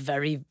was a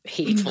very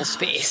hateful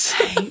space.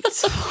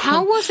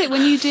 How was it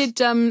when you did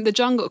the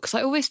jungle? Because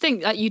I always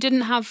think that you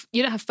don't have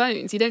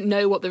phones. You don't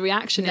know what the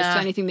reaction is to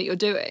anything that you're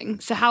doing.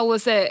 So how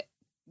was it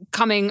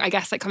coming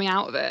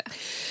out of it?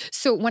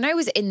 So when I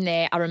was in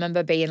there, I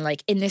remember being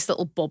like in this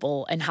little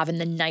bubble and having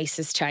the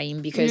nicest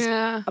time because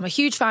I'm a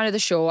huge fan of the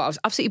show. I was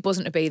absolutely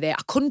buzzing to be there.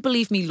 I couldn't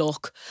believe me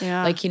luck.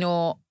 Yeah. Like, you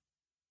know,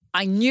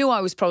 I knew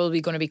I was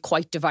probably going to be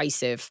quite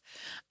divisive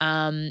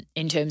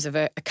in terms of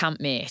a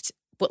campmate,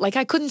 but like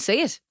I couldn't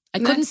see it. I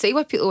couldn't see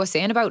what people were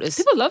saying about us.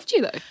 People loved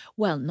you though.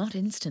 Well, not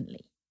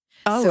instantly.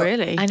 Oh, So,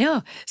 really? I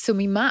know. So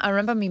I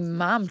remember my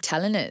mum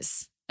telling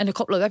us, and a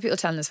couple of other people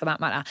telling us for that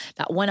matter,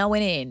 that when I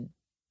went in,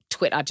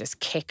 Twitter just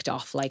kicked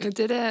off like,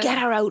 Did it? Get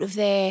her out of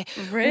there.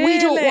 Really? We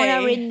don't want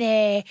her in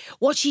there.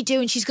 What's she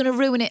doing? She's going to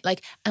ruin it.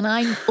 Like, and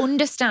I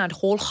understand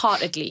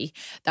wholeheartedly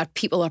that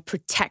people are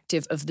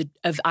protective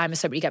of I'm a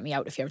Celebrity, Get Me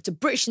Out of Here. It's a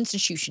British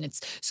institution.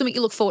 It's something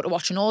you look forward to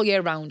watching all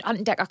year round. Ant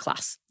and Decker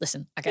class.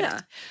 Listen, I get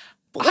it.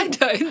 But I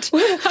don't.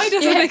 How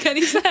does it make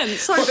any sense?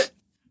 Sorry, but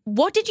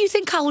what did you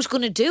think I was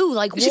going to do?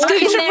 Like, She's walk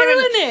going in to there ruin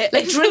and, it.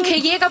 like, drink a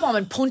Jaeger bomb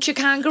and punch a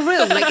kangaroo?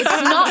 Like,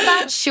 it's not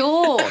that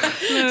show.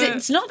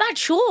 It's not that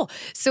show.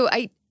 So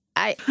I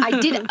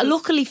did.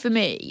 Luckily for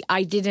me,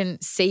 I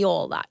didn't see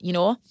all that, you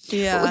know.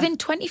 Yeah. But within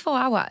 24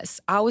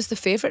 hours, I was the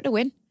favourite to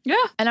win. Yeah.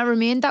 And I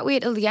remained that way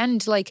till the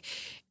end. Like,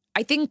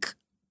 I think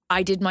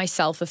I did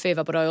myself a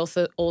favour, but I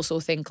also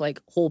think, like,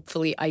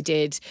 hopefully I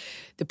did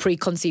the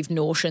preconceived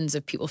notions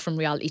of people from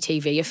reality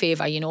TV a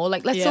favour, you know?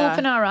 Like, let's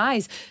open our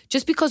eyes.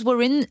 Just because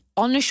we're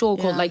on a show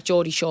called, like,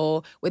 Geordie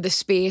Shore, where the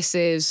space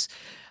is,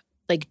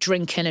 like,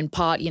 drinking and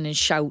partying and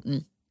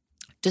shouting,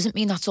 doesn't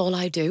mean that's all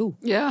I do.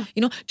 Yeah.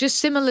 You know, just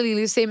similarly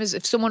the same as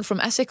if someone from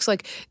Essex,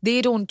 like,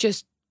 they don't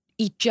just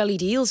eat jelly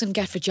deals and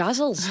get for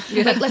jazzles.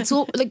 Like, let's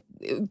all, like,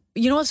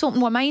 you know, let's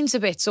open our minds a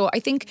bit. So I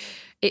think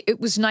it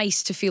was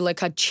nice to feel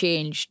like I'd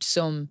changed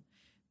some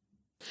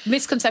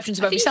misconceptions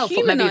about myself,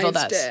 but maybe of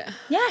others.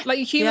 Yeah. Like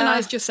you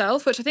humanised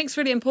yourself, which I think is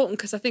really important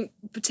because I think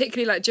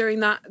particularly like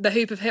during the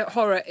Hoop of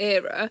Horror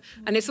era,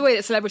 and it's the way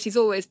that celebrity's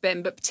always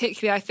been, but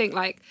particularly I think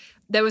like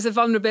there was a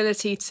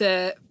vulnerability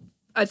to,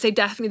 I'd say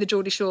definitely the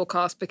Geordie Shore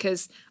cast,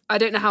 because I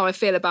don't know how I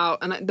feel about,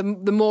 and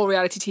the more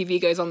reality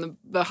TV goes on,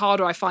 the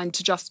harder I find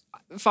to just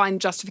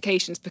find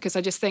justifications, because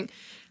I just think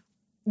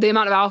the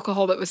amount of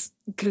alcohol that was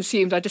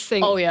consumed, I just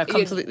think... Oh, yeah,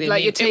 completely.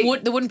 Like, they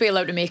wouldn't be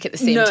allowed to make it the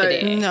same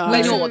today. No.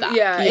 We know that.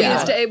 Yeah.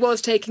 It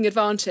was taking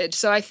advantage.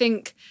 So I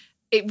think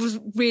it was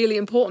really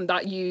important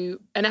that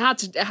and it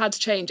had to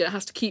change, and it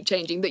has to keep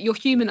changing, that you're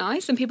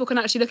humanised and people can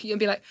actually look at you and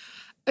be like,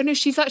 oh no,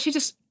 she's actually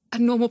just a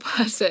normal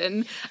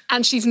person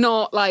and she's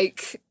not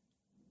like...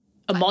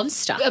 A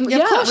monster. Of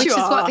course which you is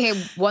are. what they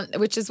want,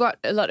 which is what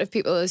a lot of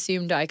people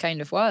assumed I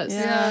kind of was.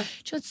 Yeah. Do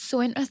you know what's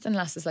so interesting,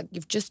 lasses? Like,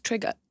 you've just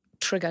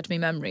triggered me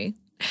memory.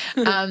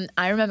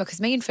 I remember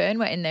because me and Fern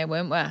were in there,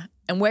 weren't we?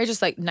 And we're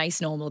just like nice,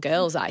 normal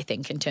girls, I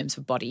think, in terms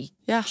of body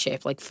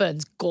shape. Like,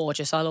 Fern's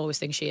gorgeous. I'll always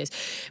think she is.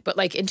 But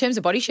like, in terms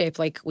of body shape,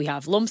 like, we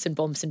have lumps and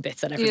bumps and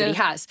bits that everybody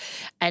has.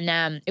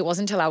 And it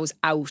wasn't until I was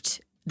out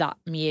that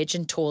my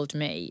agent told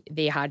me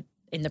they had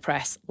in the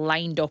press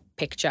lined up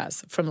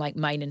pictures from like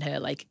mine and her,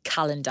 like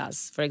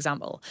calendars, for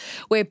example,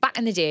 where back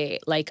in the day,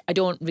 like, I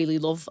don't really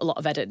love a lot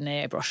of editing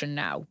and airbrushing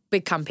now.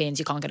 Big campaigns,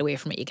 you can't get away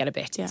from it, you get a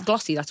bit. It's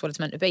glossy, that's what it's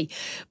meant to be.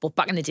 But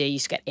back in the day, you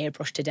used to get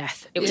airbrushed to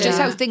death. It was just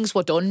how things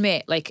were done,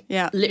 mate. Like,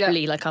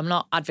 literally, like, I'm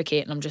not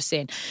advocating, I'm just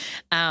saying.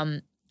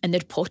 And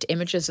they'd put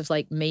images of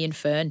like me and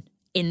Fern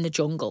in the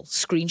jungle,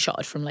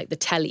 screenshotted from like the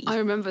telly. I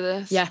remember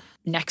this. Yeah,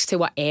 next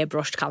to our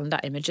airbrushed calendar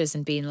images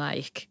and being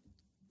like,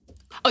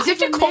 as if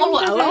to call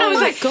it out. I was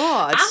like,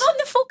 God. I'm on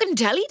the fucking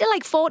telly to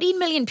like 14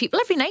 million people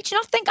every night. Do you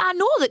not think I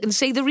know that can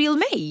see the real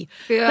me?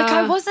 Yeah. Like,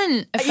 I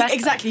wasn't...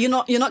 Exactly. You're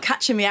not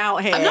catching me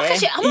out here. I'm not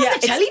catching... I'm on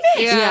the telly,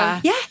 mate.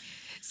 Yeah.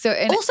 So,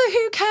 Also,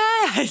 who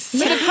cares?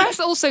 But the press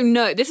also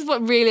know, this is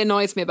what really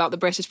annoys me about the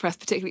British press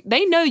particularly,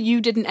 they know you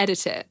didn't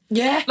edit it.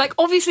 Yeah. Like,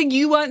 obviously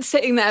you weren't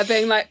sitting there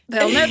being like,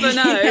 they'll never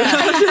know.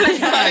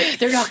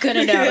 They're not going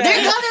to know.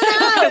 They're going to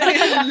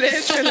know.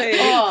 Literally.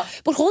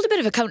 But hold a bit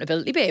of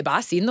accountability, babe.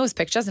 I seen those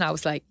pictures and I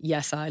was like,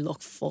 yes, I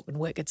look fucking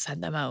wicked,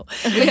 send them out.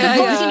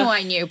 Because you know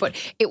I knew, but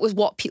it was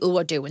what people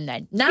were doing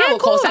then. Now,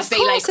 of course, I'd be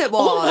like,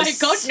 oh my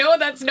God, no,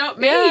 that's not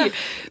me.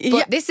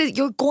 But this is,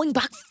 you're going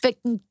back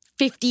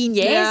 15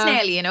 years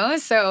nearly, you know?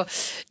 So,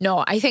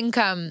 no, I think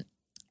I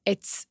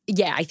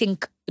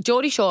think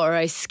Geordie Shore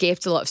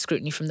escaped a lot of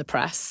scrutiny from the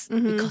press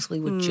because we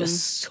were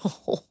just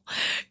so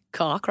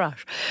car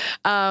crash.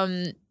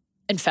 And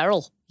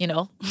feral, you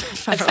know?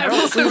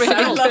 Feral's a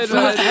really good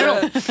word.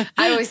 Feral.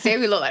 I always say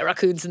we look like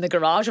raccoons in the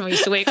garage when we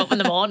used to wake up in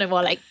the morning.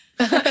 We're like...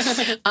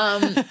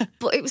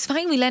 but it was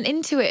fine. We leant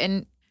into it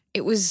and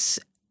it was...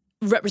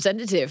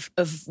 representative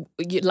of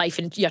your life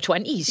in your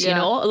 20s, you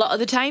know, a lot of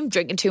the time,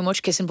 drinking too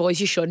much, kissing boys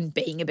you shouldn't,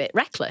 being a bit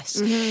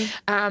reckless.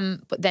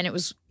 But then it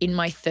was in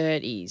my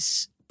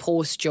 30s,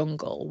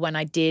 post-jungle, when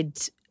I did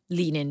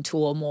lean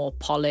into a more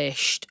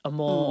polished, a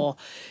more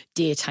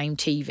daytime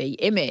TV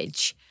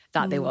image,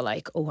 that they were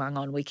like, oh, hang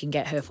on, we can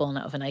get her falling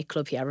out of a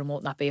nightclub here, and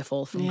won't that be a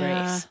fall from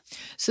grace?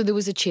 So there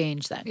was a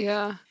change then.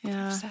 Yeah.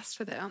 Obsessed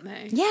with it, aren't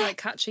they? Yeah. Like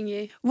catching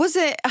you.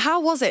 How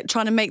was it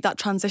trying to make that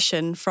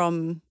transition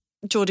from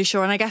Geordie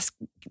Shore, and I guess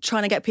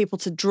trying to get people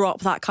to drop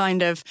that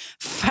kind of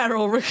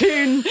feral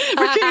raccoons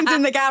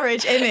in the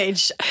garage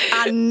image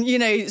and, you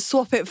know,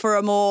 swap it for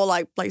a more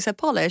like you said,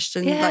 polished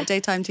and like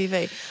daytime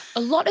TV?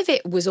 A lot of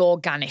it was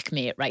organic,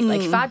 mate, right?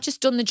 Like, if I'd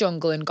just done the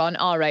jungle and gone,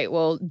 all right,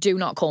 well, do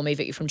not call me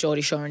Vicky from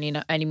Geordie Shore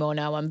anymore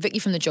now. I'm Vicky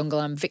from the jungle,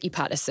 I'm Vicky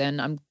Pattison,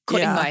 I'm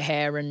cutting my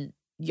hair and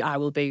I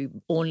will be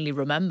only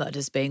remembered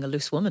as being a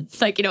loose woman.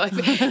 Like, you know,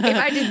 if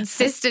I'd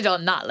insisted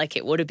on that, like,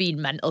 it would have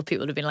been mental.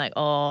 People would have been like,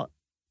 oh,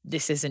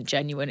 this isn't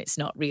genuine, it's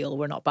not real,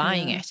 we're not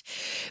buying it.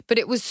 But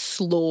it was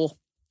slow.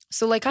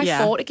 So like I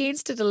fought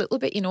against it a little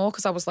bit, you know,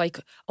 because I was like,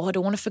 oh, I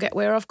don't want to forget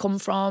where I've come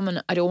from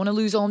and I don't want to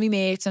lose all my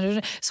mates.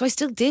 And so I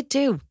still did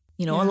do,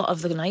 you know, a lot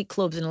of the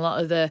nightclubs and a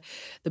lot of the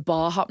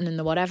bar hopping and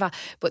the whatever.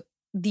 But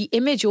the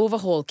image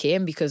overhaul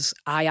came because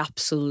I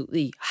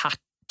absolutely had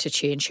to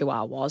change who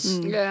I was.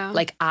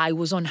 Like, I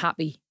was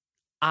unhappy.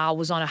 I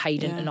was on a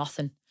hide into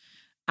nothing.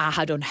 I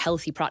had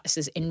unhealthy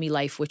practices in my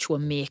life which were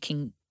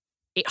making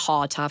it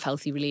hard to have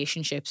healthy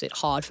relationships.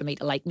 It's hard for me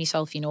to like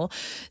myself, you know.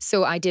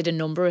 So I did a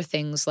number of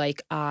things.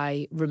 Like,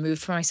 I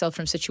removed myself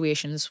from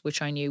situations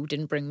which I knew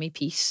didn't bring me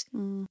peace,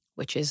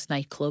 which is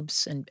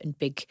nightclubs and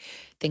big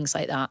things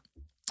like that,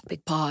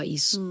 big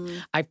parties.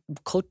 I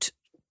cut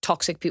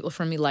toxic people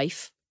from my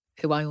life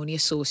who I only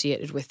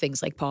associated with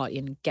things like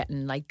partying,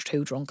 getting like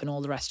too drunk and all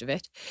the rest of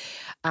it.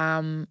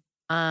 And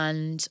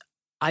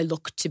I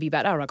looked to be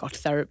better. I got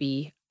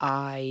therapy.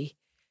 I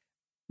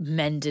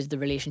mended the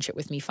relationship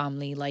with me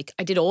family. Like,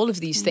 I did all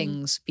of these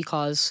things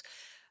because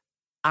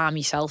I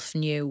myself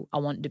knew I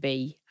wanted to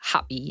be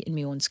happy in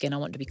my own skin. I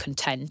wanted to be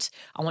content.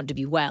 I wanted to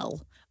be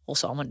well.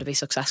 Also, I wanted to be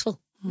successful,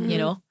 you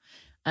know?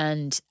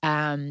 And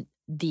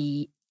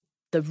the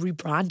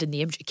rebrand and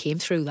the image came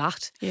through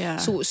that. Yeah.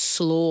 So it was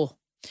slow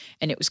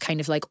and it was kind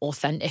of like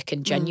authentic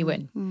and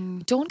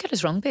genuine. Don't get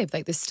us wrong, babe.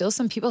 Like, there's still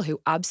some people who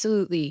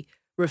absolutely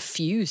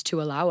refuse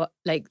to allow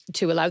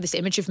this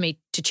image of me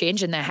to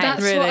change in their head.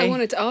 That's what I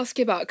wanted to ask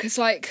you about, because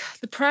like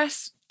the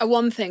press are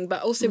one thing,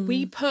 but also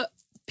we put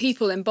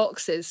people in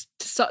boxes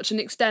to such an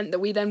extent that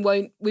we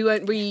won't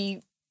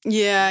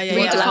Yeah.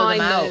 redefine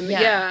out. them.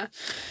 Yeah.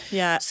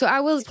 Yeah. So I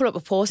will put up a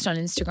post on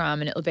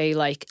Instagram and it'll be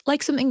like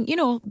something, you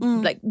know,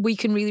 like we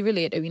can really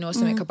relate to, you know,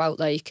 something about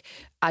like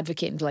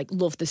advocating to like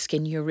love the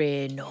skin you're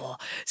in, or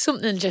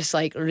something just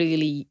like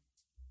really,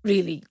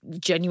 really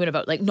genuine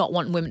about like not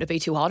wanting women to be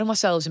too hard on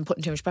themselves and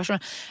putting too much pressure on.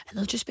 And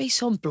there'll just be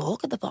some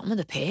bloke at the bottom of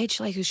the page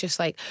like who's just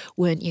like,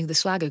 weren't you the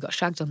slag who got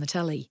shagged on the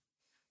telly?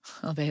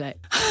 I'll be like,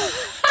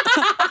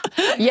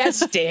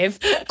 yes, Dave,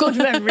 good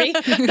memory.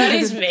 That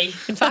is me.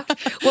 In fact,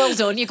 well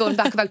done. You're going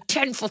back about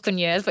 10 fucking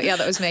years, but yeah,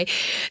 that was me.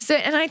 So,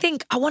 and I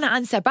think I want to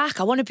answer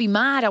back. I want to be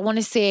mad. I want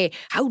to say,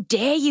 how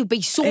dare you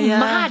be so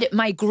mad at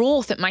my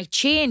growth, at my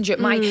change, at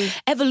my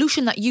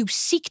evolution that you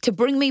seek to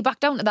bring me back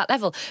down to that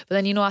level. But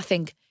then, you know, I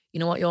think, you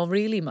know what you're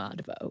really mad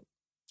about?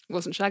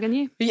 Wasn't shagging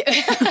you? Yeah.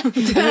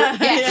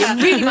 You're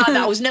really mad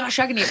that I was never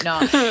shagging you.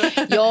 No,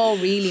 you're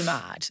really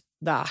mad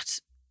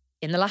that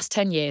in the last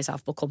 10 years,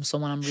 I've become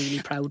someone I'm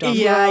really proud of.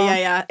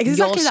 Yeah.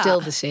 Exactly. You're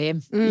still the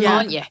same,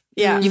 aren't you?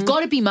 Yeah. You've got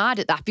to be mad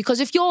at that, because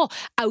if you're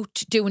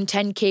out doing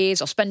 10Ks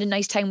or spending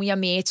nice time with your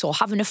mates or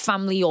having a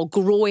family or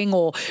growing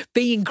or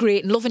being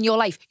great and loving your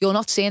life, you're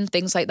not saying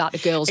things like that to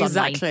girls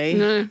Exactly.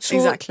 online. No. So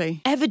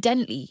exactly.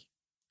 Evidently,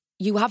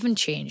 you haven't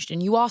changed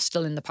and you are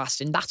still in the past,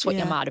 and that's what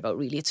you're mad about,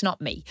 really. It's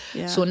not me.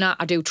 Yeah. So now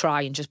I do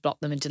try and just block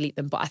them and delete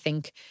them, but I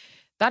think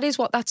that is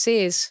what that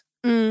says.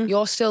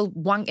 You're still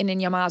wanking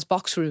in your ma's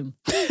box room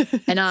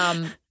and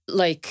I'm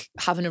like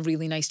having a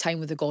really nice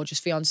time with a gorgeous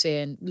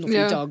fiance and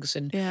lovely dogs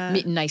and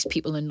meeting nice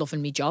people and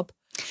loving me job.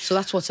 So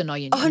that's what's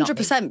annoying.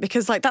 100%,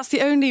 because like that's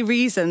the only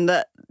reason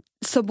that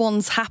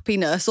someone's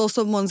happiness or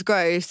someone's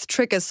growth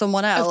triggers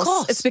someone else. Of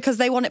course. It's because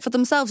they want it for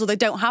themselves or they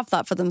don't have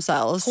that for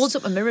themselves. Holds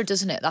up a mirror,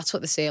 doesn't it? That's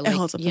what they say. Like, it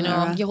holds up you a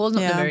know, mirror. you're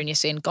holding up the mirror and you're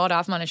saying, God,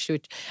 I've managed to.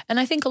 And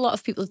I think a lot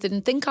of people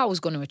didn't think I was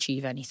going to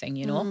achieve anything,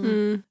 you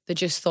know? They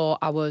just thought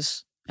I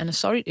was, and I'm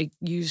sorry to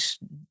use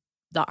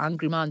that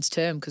angry man's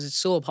term because it's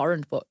so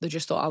abhorrent, but they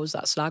just thought I was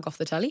that slag off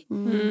the telly.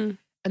 And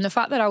the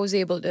fact that I was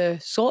able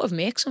to sort of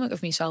make something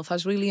of myself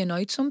has really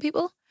annoyed some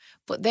people.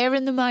 But they're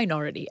in the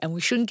minority and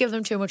we shouldn't give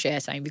them too much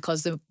airtime,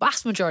 because the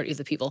vast majority of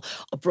the people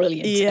are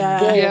brilliant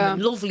and warm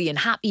and lovely and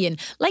happy and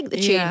like the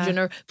change and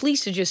are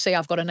pleased to just say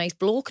I've got a nice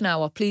bloke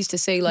now, or pleased to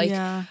say like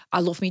I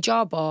love my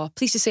job, or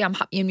pleased to say I'm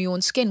happy in my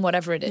own skin,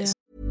 whatever it is.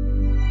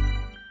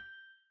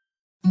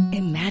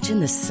 Imagine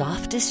the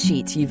softest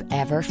sheets you've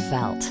ever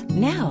felt.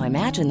 Now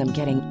imagine them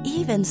getting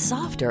even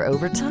softer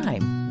over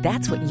time.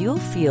 That's what you'll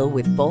feel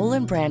with Boll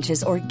 &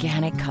 Branch's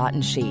organic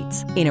cotton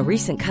sheets. In a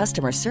recent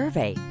customer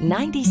survey,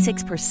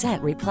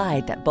 96%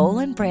 replied that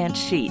Boll & Branch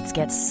sheets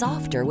get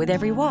softer with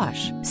every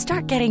wash.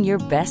 Start getting your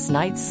best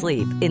night's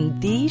sleep in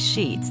these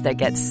sheets that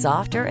get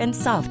softer and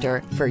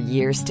softer for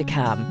years to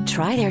come.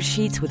 Try their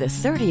sheets with a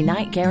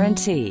 30-night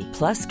guarantee.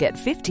 Plus, get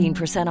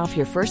 15% off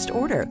your first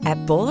order at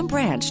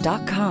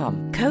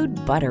bollandbranch.com. Code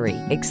BUTTERY.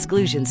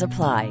 Exclusions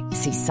apply.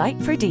 See site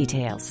for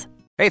details.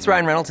 Hey, it's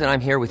Ryan Reynolds, and I'm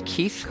here with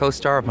Keith,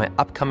 co-star of my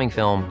upcoming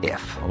film,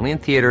 If, only in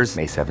theaters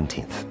May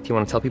 17th. Do you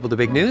want to tell people the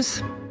big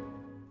news?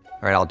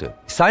 All right, I'll do it.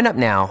 Sign up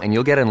now and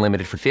you'll get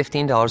unlimited for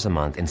 $15 a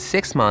month and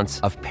 6 months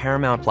of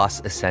Paramount Plus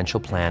Essential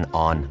Plan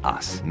on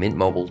us.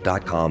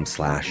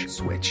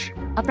 MintMobile.com/switch.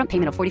 Upfront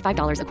payment of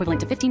 $45 equivalent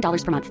to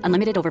 $15 per month.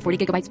 Unlimited over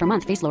 40 gigabytes per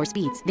month. Face lower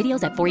speeds.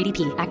 Videos at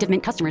 480p. Active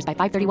Mint customers by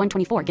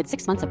 531.24 get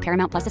 6 months of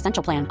Paramount Plus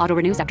Essential Plan. Auto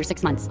renews after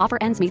 6 months. Offer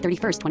ends May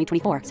 31st,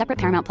 2024. Separate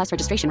Paramount Plus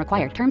registration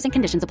required. Terms and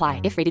conditions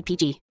apply if rated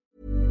PG.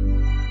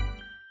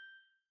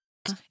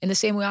 In the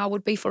same way I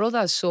would be for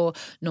others. So,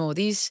 no,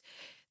 the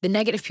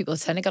negative people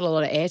tend to get a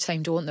lot of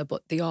airtime, don't they?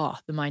 But they are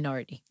the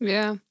minority.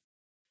 Yeah.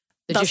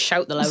 They just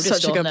shout the loudest.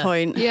 Such a good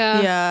point.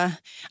 Yeah.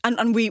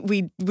 And we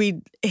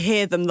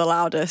hear them the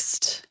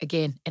loudest.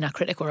 Again, in our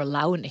critic, we're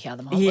allowing to hear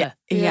them, aren't we?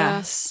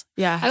 Yes.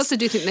 I also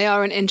do think they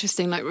are an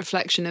interesting like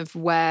reflection of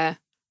where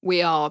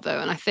we are, though.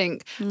 And I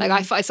think like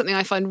I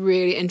find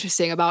really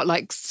interesting about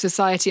like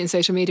society and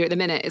social media at the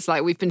minute. It's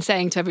like we've been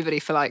saying to everybody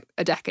for like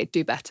a decade,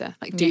 do better,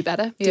 like do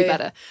better.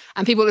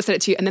 And people will say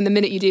it to you, and then the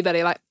minute you do better,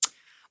 you're like,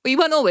 well, you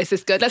weren't always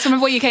this good. Let's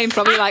remember where you came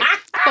from. You're like,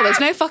 well,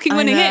 there's no fucking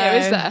winning here,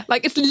 is there?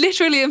 Like, it's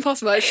literally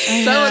impossible. It's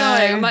so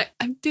annoying. I'm like,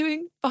 I'm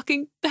doing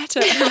fucking better.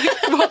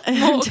 Like, what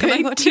more can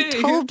I do?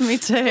 You told me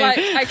to. Like,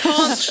 I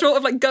can't, short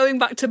of like going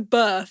back to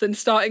birth and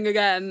starting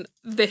again,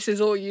 this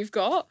is all you've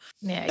got.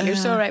 Yeah, you're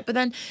so right. But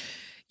then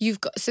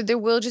so there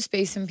will just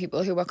be some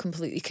people who are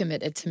completely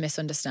committed to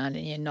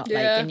misunderstanding you, not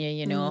liking you,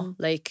 you know?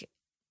 Like,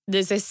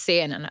 there's this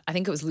saying, and I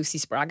think it was Lucy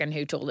Spraggan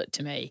who told it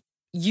to me,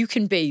 you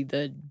can be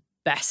the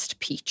best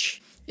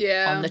peach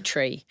on the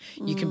tree.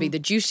 You can be the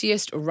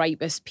juiciest,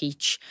 ripest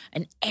peach,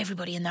 and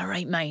everybody in their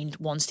right mind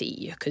wants to eat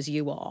you because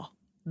you are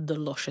the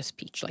luscious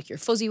peach. Like, you're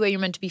fuzzy where you're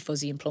meant to be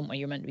fuzzy and plump where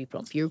you're meant to be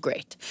plump. You're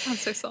great. I'm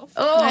so soft.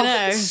 Oh, I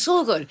know. It's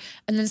so good.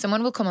 And then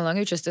someone will come along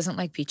who just doesn't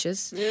like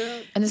peaches. Yeah.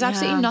 And there's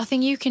absolutely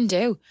nothing you can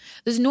do.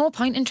 There's no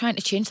point in trying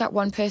to change that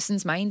one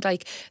person's mind.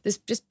 Like, there's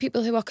just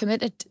people who are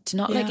committed to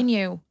not liking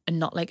you and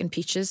not liking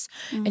peaches.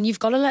 And you've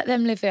got to let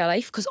them live their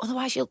life, because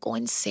otherwise you'll go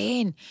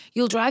insane.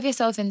 You'll drive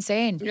yourself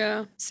insane.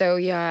 Yeah. So,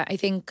 yeah, I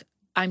think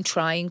I'm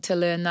trying to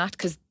learn that,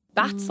 because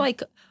that's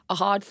like a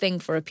hard thing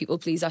for a people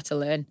pleaser to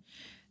learn.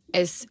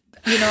 Is,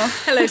 you know,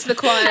 Hello to the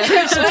choir.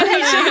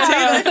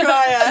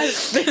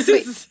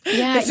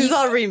 This is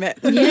our remit.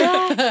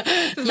 Yeah.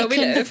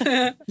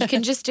 We You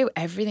can just do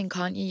everything,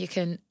 can't you? You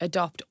can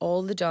adopt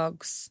all the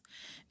dogs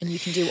and you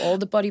can do all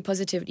the body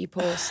positivity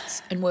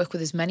posts and work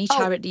with as many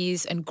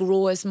charities and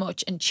grow as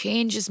much and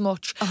change as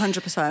much.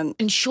 100%.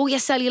 And show your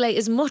cellulite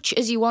as much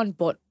as you want.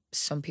 But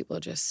some people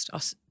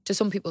to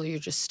some people, you're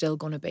just still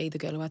going to be the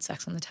girl who had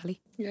sex on the telly.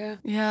 Yeah.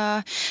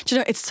 Yeah. Do you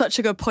know, it's such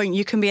a good point.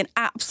 You can be an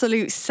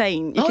absolute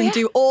saint. You can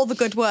do all the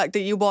good work that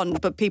you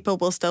want, but people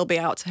will still be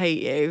out to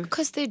hate you.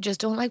 Because they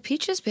just don't like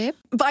peaches, babe.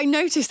 But I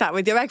noticed that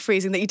with your egg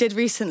freezing that you did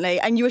recently,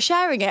 and you were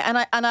sharing it, and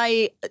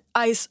I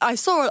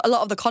saw a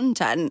lot of the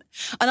content,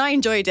 and I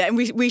enjoyed it, and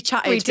we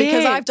chatted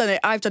because I've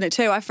done it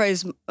too. I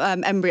froze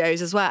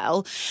embryos as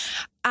well.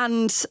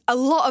 And a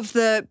lot of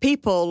the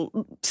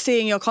people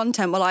seeing your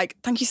content were like,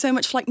 thank you so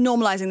much for like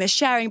normalizing this,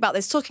 sharing about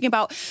this, talking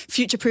about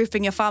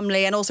future-proofing your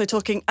family, and also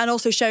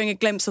showing a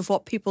glimpse of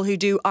what people who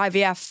do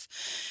IVF,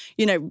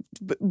 you know,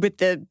 with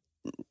the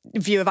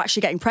view of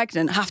actually getting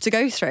pregnant have to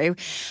go through.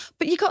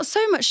 But you got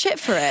so much shit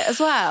for it as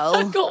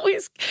well.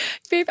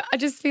 Babe, I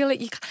just feel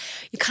like you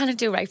can't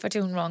do right for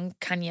doing wrong,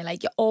 can you?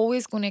 Like, you're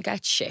always going to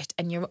get shit,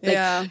 and you're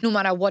like, no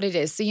matter what it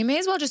is. So you may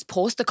as well just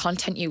post the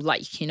content you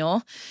like, you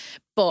know?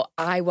 But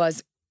I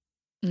was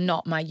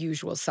not my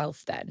usual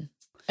self then.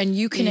 And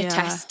you can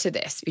attest to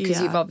this because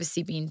you've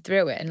obviously been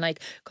through it. And like,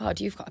 God,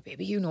 you've got a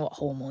baby. You know what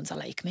hormones are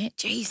like, mate.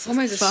 Jesus.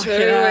 Hormones are so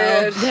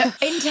weird.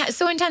 They're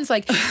so intense.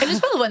 Like, and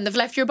as well, when they've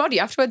left your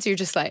body afterwards, you're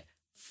just like,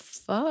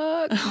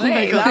 fuck. Oh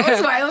my God. That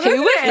was wild.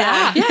 Who was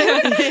that?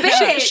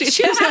 Yeah,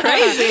 she was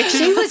crazy.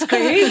 She was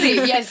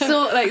crazy. Yeah,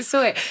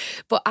 so it.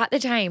 But at the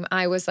time,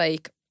 I was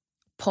like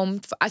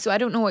pumped. So I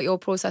don't know what your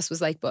process was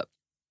like, but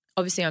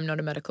obviously I'm not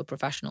a medical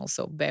professional,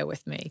 so bear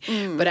with me.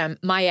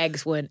 But my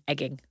eggs weren't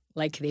egging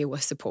like they were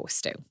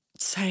supposed to.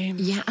 Same.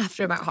 Yeah,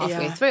 after about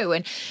halfway through.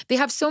 And they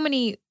have so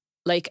many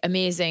like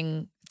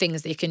amazing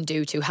things they can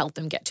do to help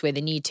them get to where they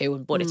need to.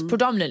 But it's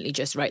predominantly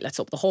just, right, let's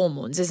up the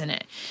hormones, isn't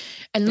it?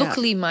 And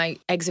luckily my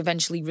eggs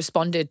eventually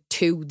responded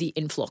to the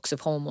influx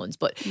of hormones,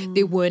 but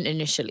they weren't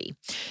initially.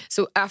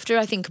 So after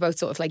I think about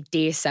sort of like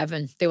day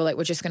 7, they were like,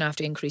 we're just going to have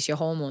to increase your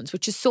hormones,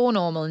 which is so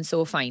normal and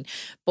so fine.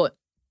 But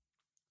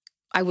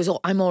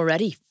I'm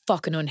already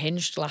fucking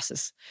unhinged,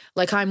 lasses.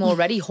 Like, I'm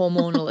already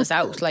hormonal as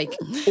out. Like,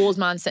 old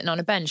man sitting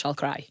on a bench, I'll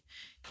cry.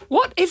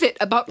 What is it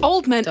about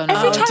old men? Don't know.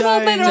 Every time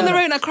old men are on their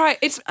own, I cry.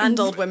 And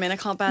old women, I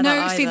can't bear that No,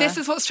 either. see, this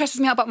is what stresses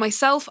me out about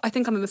myself. I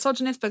think I'm a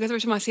misogynist because every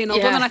time I see an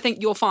old woman, I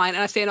think you're fine.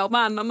 And I see an old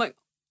man and I'm like,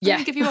 let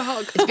me give you a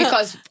hug. It's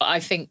because I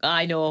think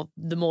I know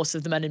the most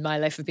of the men in my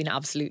life have been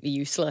absolutely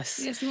useless.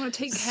 Yes, you want to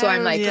take care So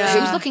I'm like,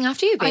 who's looking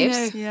after you, babes? I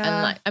know. Yeah.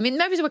 And like, I mean,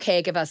 maybe we're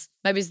caregivers.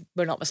 Maybe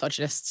we're not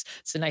misogynists.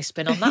 It's a nice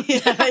spin on that.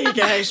 There you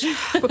go.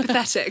 We're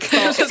pathetic.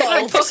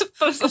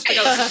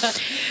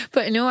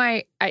 But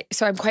no,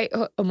 so I'm quite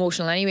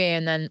emotional anyway.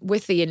 And then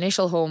with the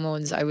initial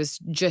hormones, I was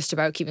just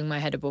about keeping my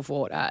head above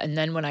water. And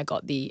then when I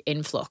got the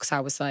influx,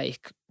 I was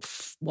like,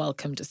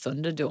 welcome to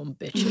Thunderdome,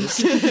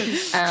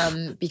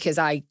 bitches. Because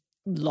I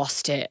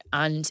lost it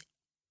and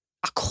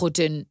I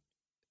couldn't,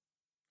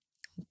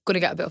 I'm going to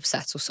get a bit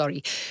upset, so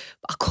sorry,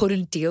 but I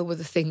couldn't deal with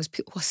the things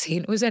people were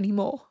saying to us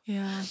anymore.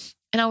 Yeah.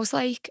 And I was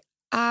like,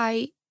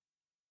 I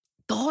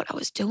thought I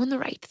was doing the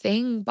right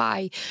thing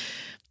by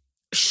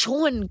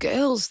showing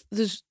girls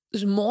there's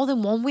more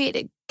than one way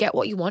to get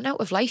what you want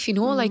out of life, you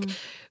know, like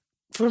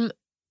from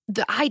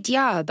the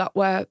idea that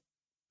we're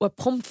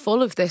pumped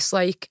full of this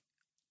like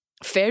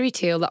fairy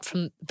tale that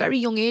from very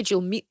young age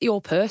you'll meet your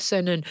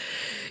person and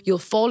you'll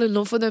fall in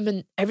love with them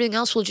and everything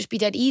else will just be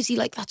dead easy.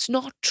 Like, that's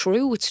not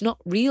true. It's not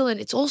real. And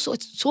it's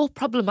so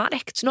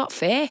problematic. It's not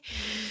fair.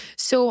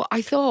 So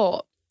I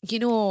thought, you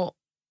know,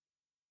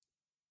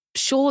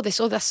 show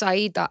this other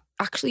side that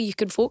actually you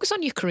can focus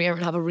on your career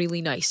and have a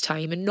really nice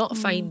time and not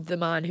find the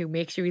man who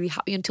makes you really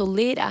happy until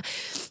later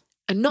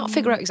and not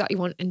figure out exactly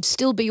what and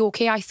still be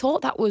okay. I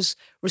thought that was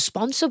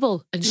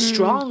responsible and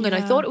strong and I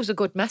thought it was a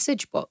good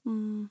message, but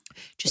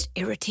just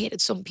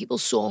irritated some people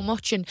so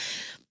much. And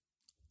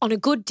on a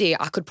good day,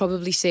 I could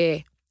probably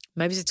say,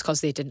 maybe it's because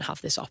they didn't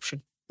have this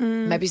option.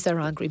 Maybe they're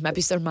angry,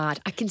 maybe they're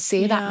mad. I can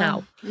say that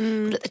now.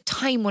 But at the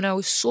time when I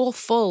was so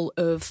full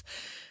of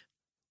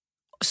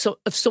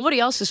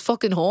somebody else's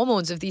fucking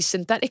hormones, of these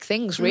synthetic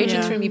things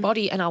raging through my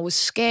body, and I was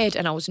scared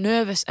and I was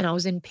nervous and I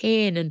was in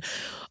pain and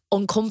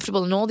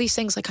uncomfortable and all these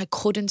things, like I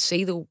couldn't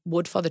see the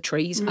wood for the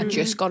trees. I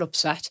just got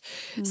upset.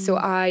 So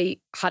I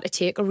had to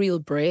take a real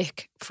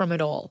break from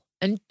it all.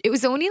 And it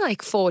was only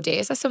like 4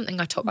 days or something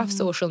I took off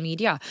social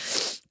media,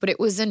 but it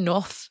was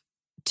enough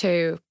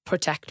to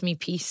protect me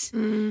peace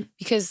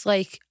because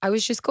like I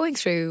was just going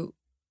through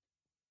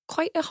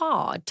quite a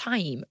hard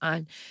time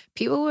and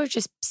people were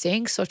just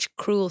saying such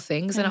cruel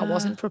things and I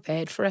wasn't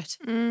prepared for it.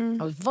 I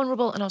was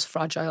vulnerable and I was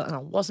fragile and I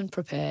wasn't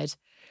prepared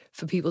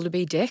for people to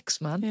be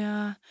dicks, man.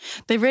 Yeah,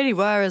 they really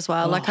were as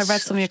well. Like I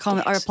read some of your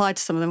comments, I replied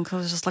to some of them because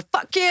I was just like,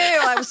 fuck you.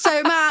 I was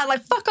so mad,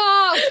 like, fuck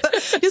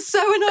off. You're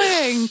so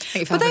annoying.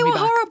 But they were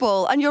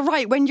horrible. And you're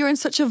right, when you're in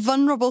such a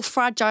vulnerable,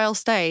 fragile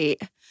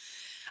state,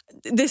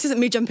 this isn't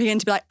me jumping in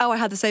to be like, oh, I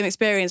had the same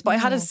experience, but I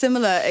had a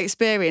similar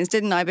experience,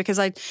 didn't I? Because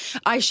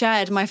I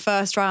shared my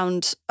first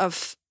round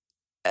of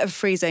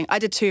freezing. I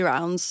did 2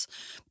 rounds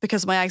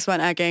because my eggs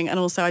weren't egging, and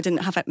also I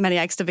didn't have many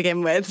eggs to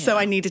begin with, so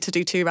I needed to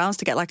do 2 rounds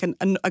to get like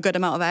a good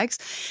amount of eggs.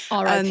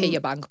 R.I.P.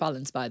 your bank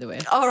balance, by the way.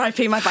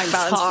 R.I.P. my bank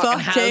balance.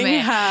 Fucking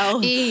hell.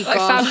 Like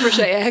Fabergé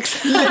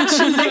eggs.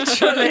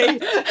 Literally.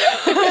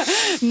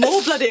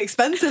 More bloody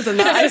expensive than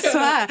that, I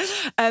swear.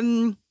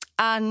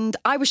 And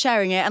I was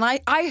sharing it, and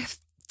I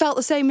felt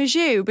the same as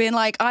you, being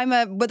like,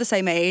 we're the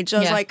same age. I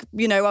was like,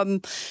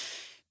 I'm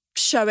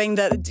showing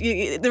that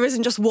there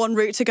isn't just one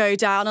route to go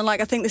down, and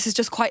like I think this is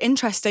just quite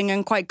interesting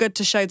and quite good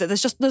to show that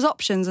there's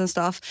options and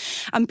stuff.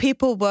 And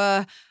people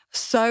were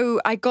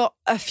I got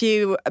a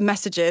few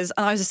messages,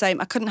 and I was the same.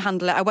 I couldn't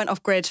handle it. I went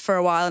off grid for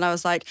a while, and I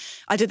was like,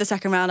 I did the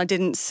second round. I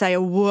didn't say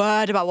a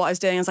word about what I was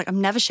doing. I was like, I'm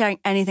never sharing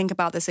anything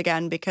about this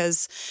again,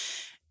 because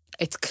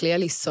it's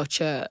clearly such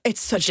an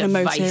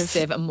emotive,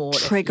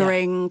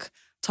 triggering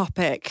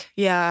topic.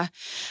 Yeah.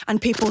 And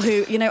people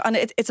who, and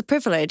it's a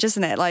privilege,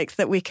 isn't it? Like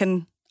that we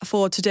can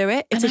afford to do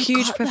it. It's a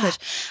huge privilege.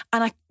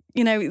 And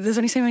there's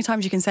only so many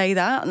times you can say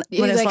that. And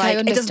when it's like,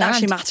 it doesn't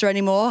actually matter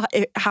anymore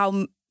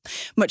how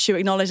much you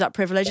acknowledge that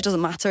privilege. It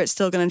doesn't matter. It's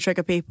still going to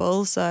trigger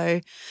people.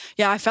 So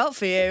yeah, I felt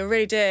for you. I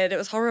really did. It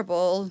was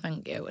horrible.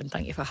 Thank you. And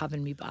thank you for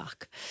having me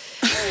back.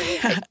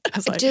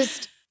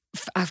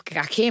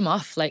 I came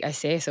off, like I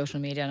say, social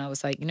media, and I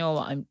was like, you know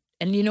what,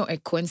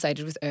 it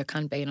coincided with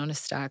Erkan being on a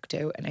stag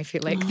do, and I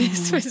feel like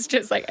this was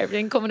just like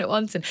everything coming at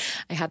once. And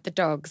I had the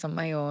dogs on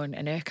my own,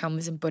 and Erkan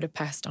was in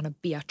Budapest on a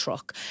beer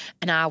truck,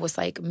 and I was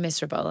like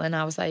miserable, and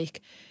I was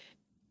like,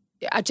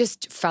 I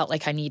just felt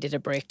like I needed a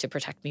break to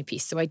protect my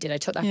peace. So I did. I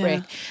took that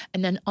break.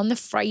 And then on the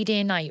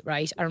Friday night,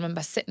 right, I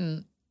remember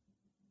staring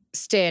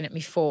at my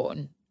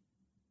phone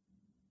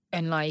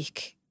and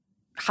like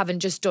having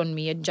just done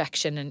my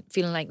injection and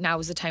feeling like now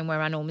is the time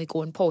where I normally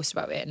go and post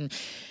about it, and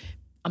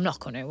I'm not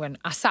going to. And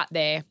I sat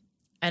there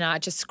and I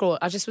just scrolled.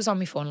 I just was on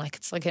my phone. Like,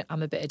 it's like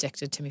I'm a bit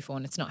addicted to my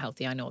phone. It's not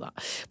healthy, I know that.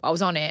 But I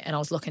was on it and I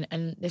was looking,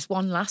 and this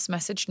one lass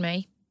messaged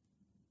me.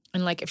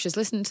 And like, if she's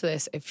listening to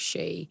this, if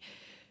she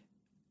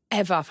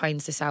ever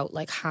finds this out,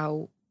 like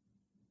how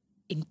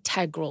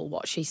integral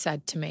what she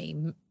said to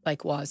me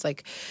was.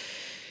 Like,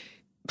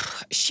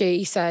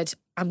 she said,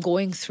 I'm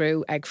going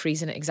through egg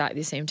freezing at exactly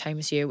the same time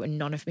as you, and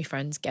none of my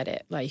friends get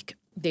it. Like,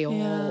 they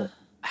all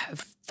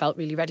have felt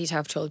really ready to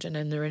have children,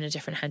 and they're in a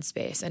different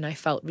headspace, and I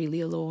felt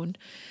really alone.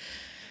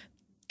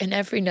 And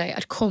every night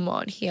I'd come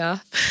on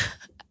here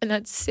and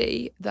I'd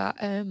see that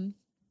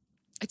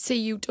I'd see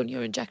you done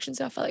your injections,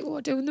 and I felt like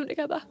we're doing them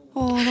together.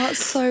 Oh,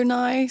 that's so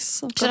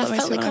nice. And I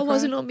felt like I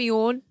wasn't on my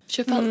own.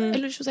 She felt, and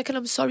she was like, and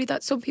I'm sorry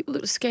that some people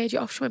that scared you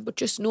off. She went, but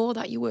just know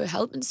that you were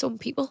helping some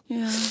people.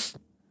 Yeah.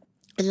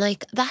 And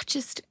like that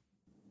just,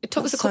 it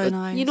took us a couple.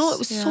 Nice. It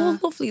was so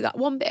lovely, that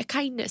one bit of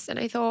kindness. And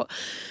I thought,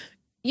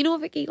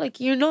 Vicky, like,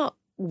 you're not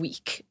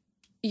weak.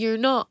 You're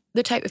not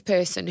the type of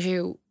person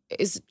who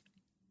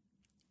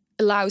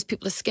allows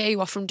people to scare you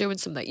off from doing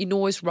something that you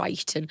know is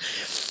right. And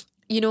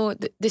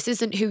this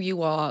isn't who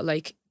you are.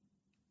 Like,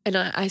 and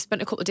I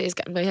spent a couple of days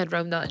getting my head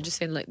around that and just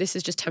saying, like, this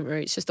is just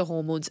temporary. It's just the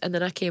hormones. And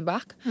then I came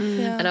back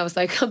and I was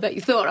like, I bet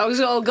you thought I was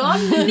all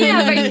gone.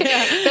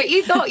 But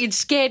you thought you'd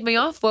scared me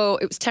off. Well,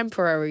 it was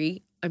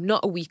temporary. I'm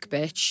not a weak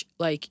bitch.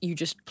 Like, you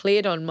just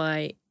played on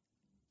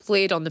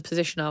the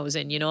position I was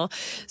in,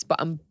 but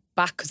I'm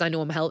back because I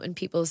know I'm helping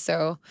people.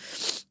 So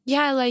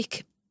yeah,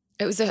 like,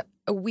 it was a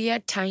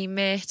weird time,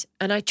 mate.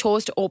 And I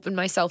chose to open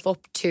myself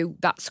up to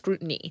that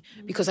scrutiny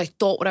because I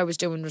thought what I was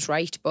doing was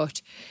right.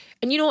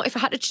 And if I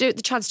had the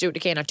chance to do it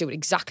again, I'd do it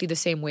exactly the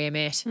same way,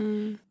 mate.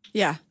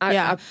 Yeah.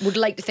 I would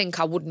like to think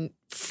I wouldn't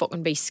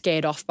fucking be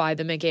scared off by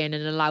them again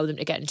and allow them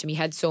to get into my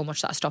head so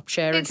much that I stopped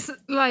sharing. It's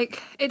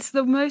like, it's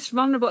the most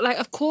vulnerable. Like,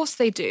 of course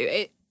they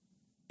do.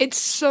 It's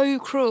so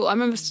cruel. I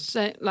remember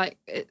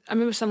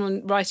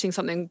someone writing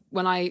something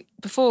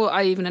before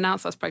I even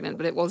announced I was pregnant,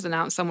 but it was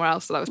announced somewhere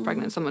else that I was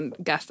pregnant. Someone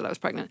guessed that I was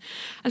pregnant.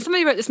 And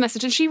somebody wrote this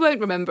message, and she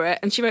won't remember it.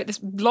 And she wrote this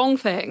long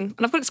thing,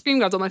 and I've got it screen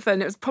grabbed on my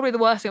phone. It was probably the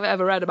worst thing I've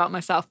ever read about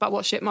myself, about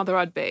what shit mother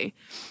I'd be.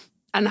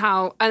 And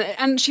how,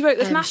 and she wrote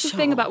this massive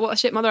thing about what a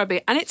shit mother I'd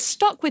be. And it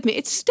stuck with me.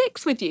 It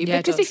sticks with you.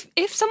 Yeah, because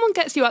if someone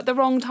gets you at the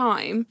wrong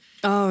time.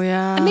 Oh,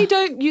 yeah. And you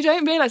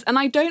don't realise. And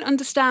I don't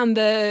understand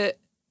the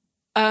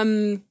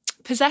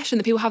possession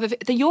that people have of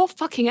it. They're your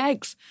fucking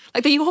eggs.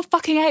 Like, they're your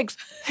fucking eggs.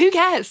 Who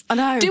cares? I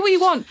know. Do what you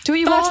want.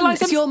 Fertilise them,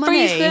 it's your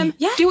money. freeze them.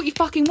 Yeah. Do what you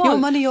fucking want. Your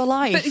money, your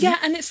life. But yeah,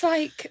 and it's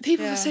like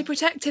people are so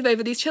protective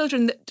over these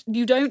children that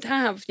you don't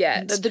have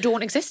yet. That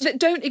don't exist. That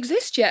don't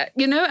exist yet,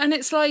 And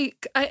it's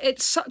like,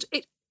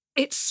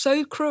 it's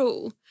so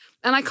cruel.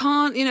 And I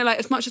can't, like,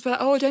 as much as we're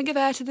like, oh, don't give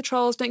air to the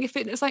trolls, don't give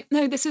fit. It's like,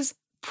 no, this is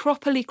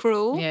properly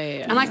cruel.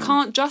 Yeah. And I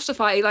can't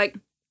justify, like,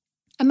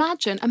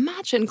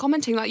 Imagine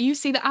commenting like, you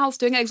see that Al's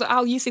doing eggs, or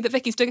Al, you see that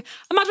Vicky's doing it.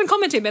 Imagine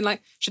commenting, being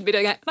like, shouldn't be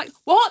doing it. Like,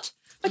 what?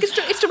 Like, it's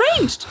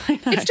deranged.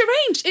 It's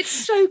deranged. It's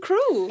so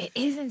cruel. It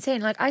is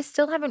insane. Like, I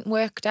still haven't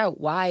worked out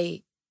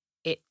why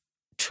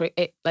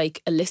it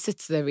like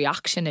elicits the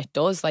reaction it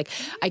does. Like,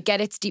 I get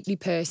it's deeply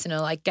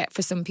personal. I get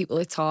for some people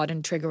it's hard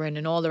and triggering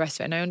and all the rest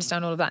of it, and I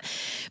understand all of that.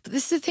 But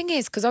this is the thing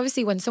is, because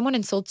obviously when someone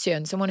insults you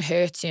and someone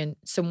hurts you and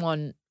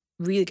someone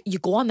really, you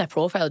go on their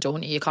profile,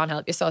 don't you? You can't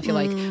help yourself. You're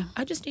like,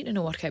 I just need to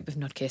know what type of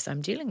nutcase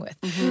I'm dealing with.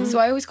 So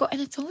I always go,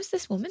 and it's always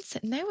this woman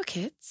sitting there with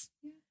kids,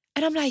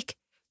 and I'm like,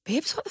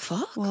 babes, what the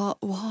fuck?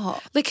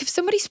 What? Like, if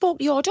somebody spoke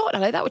to your daughter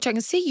like that, which I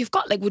can see you've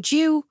got, like, would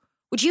you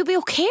be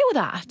okay with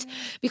that?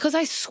 Because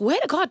I swear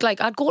to God, like,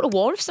 I'd go to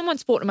war if someone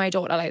spoke to my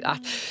daughter like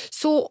that.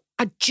 So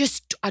I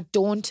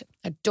don't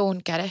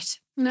get it.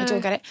 No. I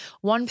don't get it.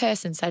 One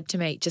person said to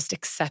me, just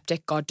accept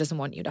it. God doesn't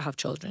want you to have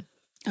children.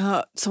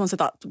 Someone said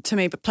that to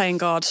me, but playing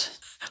God.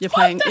 You're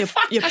playing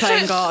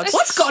God.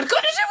 What's God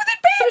got to do with it,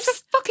 babes? It's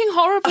a fucking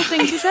horrible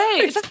thing to say.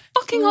 It's a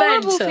fucking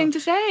horrible thing to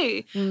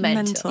say.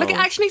 Mental. Like, it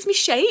actually makes me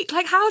shake.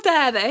 Like, how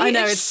dare they? I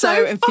know, it's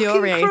so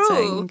infuriating.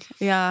 Cruel.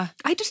 Yeah.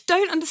 I just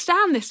don't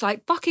understand this,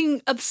 like,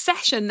 fucking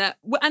obsession and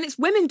it's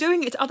women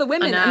doing it to other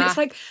women.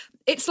 And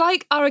it's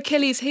like our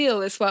Achilles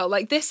heel as well.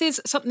 Like, this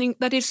is something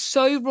that is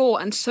so raw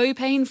and so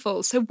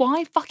painful. So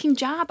why fucking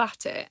jab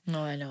at it?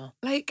 No, I know.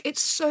 Like,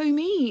 it's so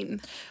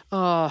mean.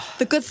 Oh.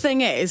 The good thing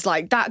is,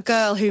 like, that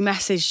girl who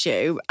messaged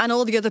you and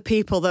all the other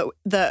people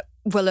that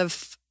will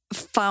have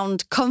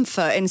found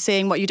comfort in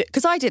seeing what you did,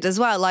 because I did as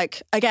well,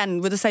 like,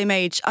 again, we're the same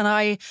age, and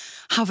I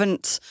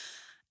haven't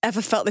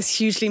ever felt this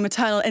hugely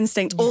maternal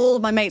instinct. All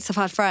of my mates have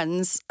had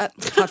friends.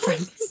 That's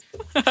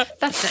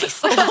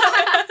nice.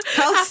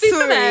 How Happy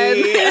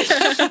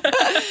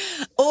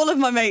sweet. All of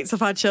my mates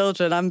have had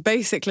children. I'm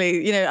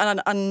basically, you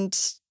know,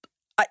 and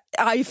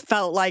I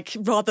felt like,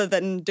 rather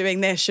than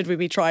doing this, should we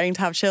be trying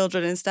to have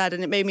children instead?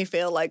 And it made me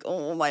feel like,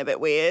 oh, am I a bit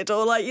weird?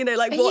 Or like, you know,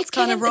 like, what's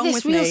kind of wrong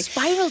with me? This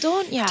real spiral,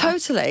 don't you?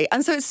 Totally.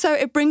 And so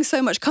it brings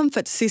so much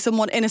comfort to see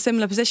someone in a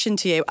similar position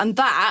to you. And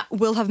that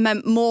will have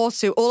meant more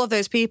to all of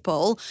those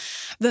people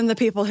than the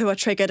people who are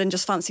triggered and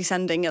just fancy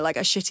sending like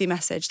a shitty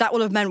message. That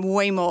will have meant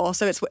way more.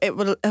 So it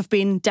will have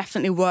been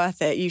definitely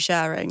worth it, you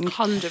sharing.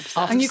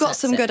 100%. And you got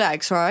some good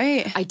eggs,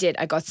 right? I did.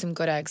 I got some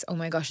good eggs. Oh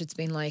my gosh, it's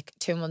been like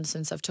 2 months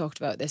since I've talked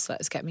about this.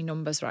 Let's get me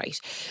numbers right.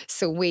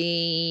 So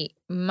they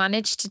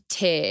managed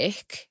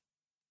to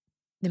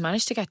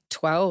get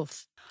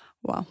 12.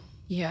 Wow.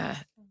 Yeah.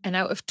 And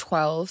out of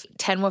 12,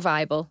 10 were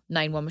viable,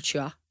 9 were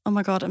mature. Oh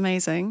my God,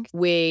 amazing.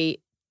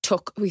 We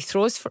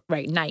froze,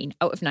 9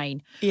 out of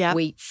 9. Yeah.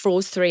 We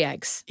froze 3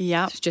 eggs.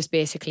 Yeah. It's just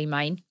basically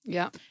mine.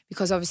 Yeah.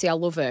 Because obviously I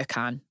love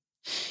Erkan.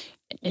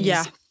 And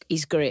Yeah.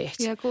 He's great.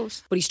 Yeah, of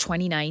course. But he's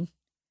 29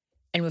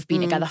 and we've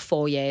been together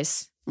 4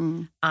 years.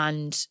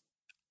 And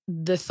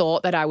the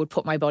thought that I would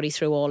put my body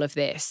through all of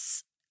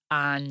this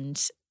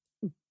and,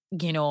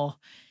 you know,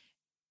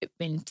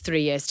 in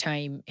 3 years'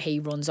 time, he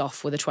runs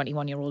off with a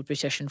 21-year-old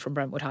beautician from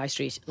Brentwood High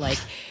Street. Like,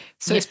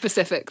 so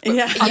specific, but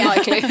yeah.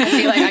 unlikely. I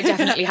feel like I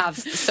definitely have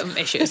some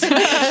issues.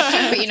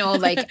 But, you know,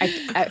 like,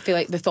 I feel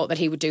like the thought that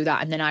he would do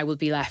that and then I will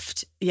be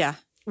left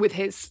with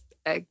his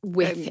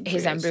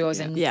embryos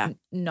and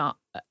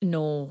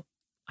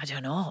I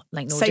don't know,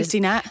 like no safety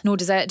net, no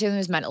desire to do them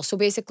is mental. So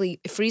basically,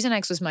 if freezing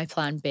eggs was my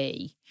plan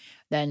B,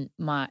 then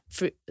my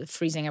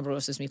freezing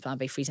embryos was my plan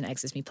B, freezing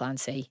eggs is my plan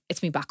C.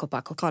 It's me backup.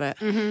 Got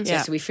it.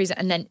 So we freeze it,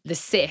 and then the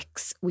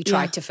 6 we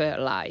tried to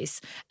fertilise,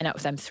 and out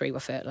of them 3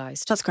 were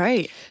fertilised. That's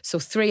great. So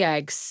 3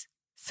 eggs,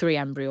 3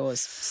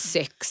 embryos,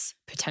 6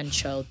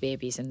 potential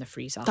babies in the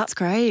freezer. That's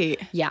great.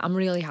 Yeah, I'm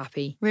really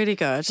happy. Really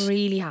good.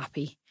 Really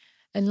happy.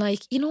 And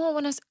like, you know,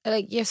 when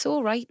you're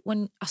so right,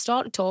 when I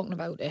started talking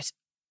about it,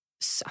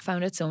 I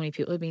found out so many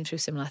people have been through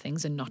similar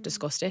things and not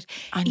discussed it.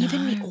 I know.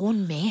 Even my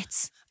own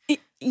mates.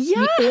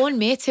 Yeah. My own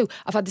mates who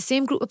I've had the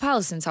same group of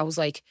pals since I was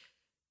like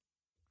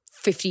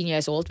 15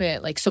 years old, mate.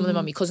 Like some of them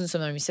are my cousins,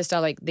 some of them are my sister.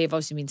 Like they've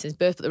obviously been since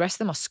birth, but the rest of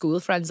them are school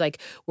friends.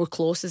 Like we're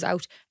close as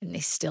out, and they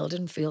still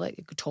didn't feel like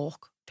they could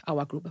talk to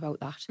our group about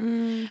that.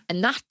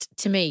 And that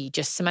to me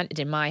just cemented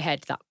in my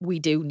head that we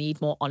do need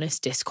more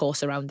honest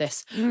discourse around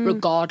this,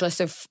 regardless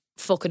of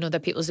fucking other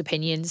people's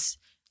opinions.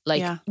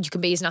 Like you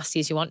can be as nasty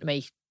as you want to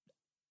me.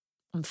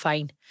 I'm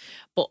fine.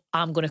 But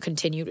I'm going to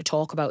continue to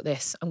talk about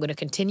this. I'm going to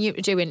continue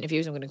to do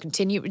interviews. I'm going to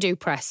continue to do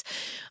press.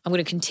 I'm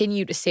going to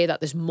continue to say that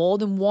there's more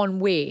than one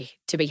way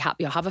to be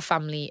happy or have a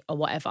family or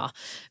whatever,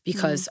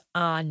 because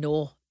I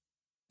know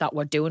that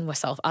we're doing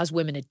ourselves as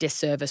women a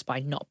disservice by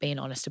not being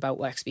honest about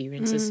our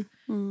experiences.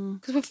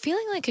 Because we're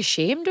feeling like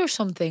ashamed or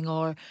something,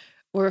 or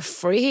we're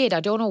afraid.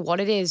 I don't know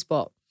what it is,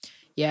 but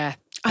yeah,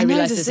 I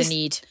realise there's a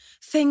need.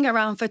 Thing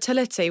around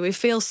fertility, we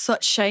feel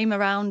such shame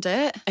around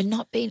it. And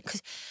not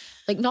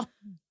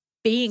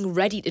being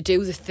ready to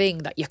do the thing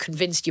that you're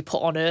convinced you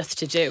put on earth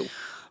to do.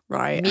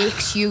 Right.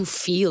 Makes you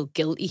feel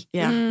guilty.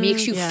 Yeah.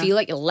 Makes you feel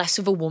like you're less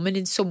of a woman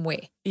in some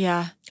way.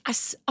 Yeah.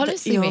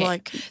 Honestly,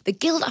 mate, the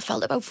guilt I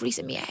felt about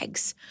freezing my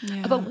eggs,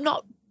 about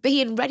not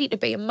being ready to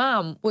be a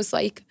mum was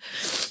like,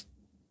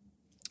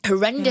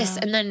 horrendous.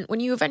 And then when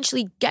you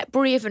eventually get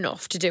brave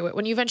enough to do it,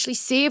 when you eventually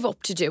save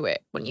up to do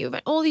it,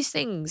 all these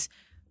things,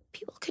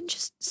 people can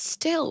just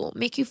still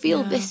make you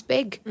feel this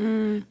big.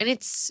 And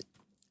it's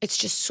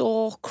just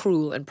so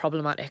cruel and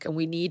problematic, and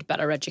we need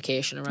better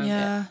education around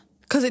it.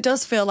 Because it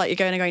does feel like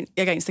you're going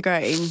against the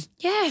grain.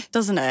 Yeah.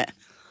 Doesn't it?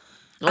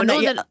 I And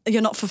know that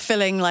you're not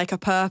fulfilling like a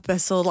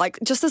purpose, or like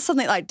just as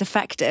something like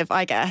defective,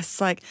 I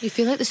guess. Like you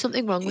feel like there's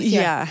something wrong with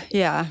you.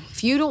 Yeah.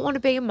 If you don't want to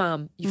be a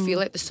mum, you feel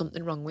like there's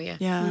something wrong with you.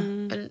 Yeah.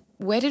 And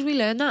where did we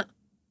learn that?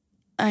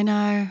 I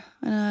know.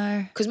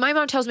 Because my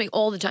mum tells me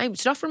all the time,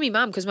 it's not from me,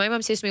 mum, because my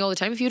mum says to me all the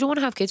time, if you don't want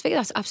to have kids, Vicky,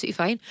 that's absolutely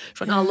fine.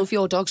 She's like, I love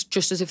your dogs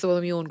just as if they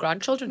were my own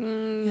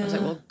grandchildren. I was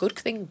like, well, good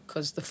thing,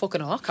 because they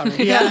fucking are, Carol. So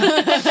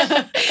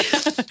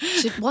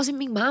it wasn't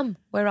me, mum,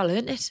 where I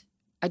learnt it.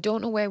 I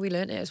don't know where we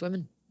learnt it as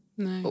women.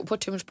 No. But we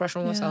put too much pressure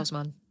on ourselves,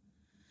 man.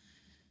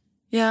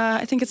 Yeah,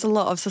 I think it's a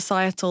lot of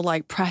societal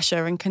like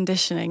pressure and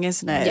conditioning,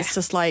 isn't it? It's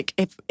just like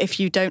if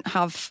you don't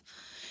have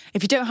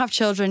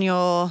children,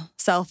 you're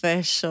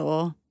selfish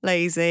or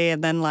lazy,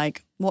 and then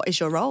like, what is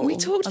your role? We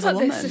talked as about a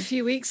woman? this a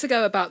few weeks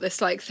ago, about this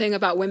like thing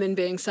about women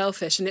being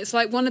selfish, and it's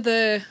like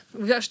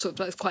we've actually talked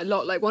about this quite a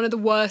lot. Like one of the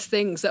worst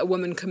things that a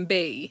woman can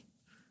be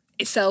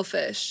is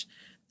selfish,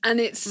 and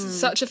it's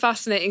such a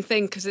fascinating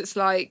thing because it's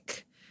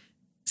like,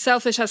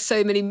 selfish has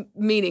so many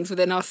meanings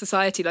within our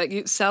society. Like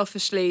you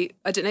selfishly,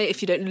 I don't know,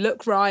 if you don't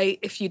look right,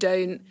 if you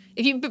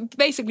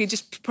basically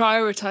just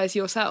prioritize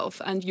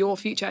yourself and your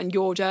future and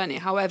your journey,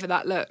 however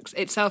that looks,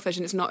 it's selfish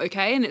and it's not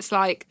okay. And it's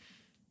like,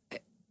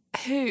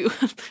 who?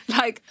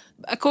 Like,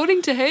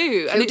 according to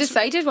who? Who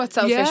decided what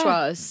selfish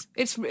was?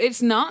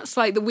 It's nuts.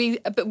 Like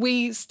but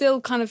we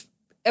still kind of,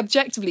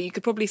 objectively, you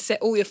could probably sit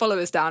all your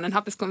followers down and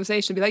have this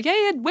conversation and be like,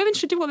 yeah, women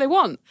should do what they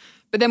want.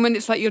 But then when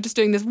it's like you're just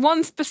doing this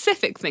one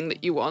specific thing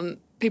that you want,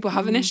 people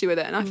have an issue with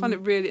it. And I find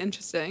it really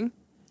interesting.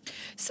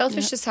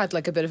 Selfish has had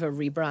like a bit of a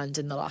rebrand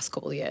in the last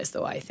couple of years,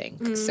 though, I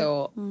think.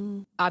 So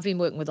I've been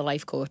working with a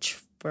life coach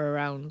for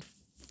around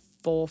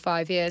 4 or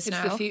 5 years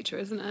now. It's the future,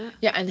 isn't it?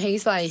 Yeah, and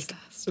he's like,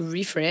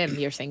 reframe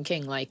your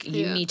thinking. Like,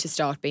 you need to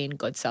start being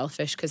good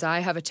selfish, because I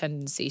have a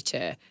tendency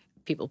to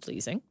people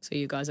pleasing, so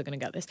you guys are going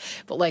to get this,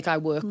 but like I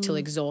work till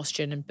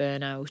exhaustion and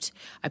burnout.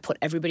 I put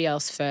everybody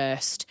else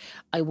first.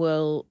 I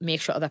will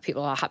make sure that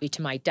people are happy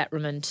to my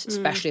detriment,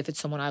 especially if it's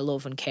someone I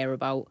love and care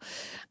about.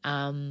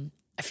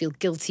 I feel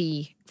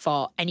guilty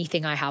for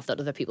anything I have that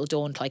other people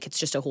don't. Like, it's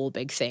just a whole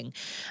big thing.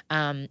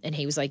 And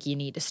he was like, you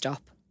need to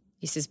stop.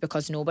 He says,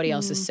 because nobody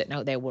else is sitting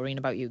out there worrying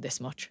about you this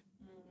much.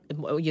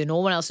 No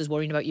one else is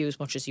worrying about you as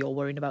much as you're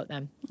worrying about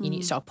them. You need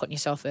to start putting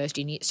yourself first.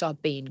 You need to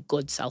start being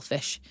good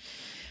selfish.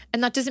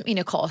 And that doesn't mean,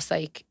 of course,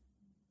 like,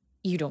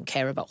 you don't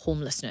care about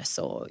homelessness,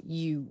 or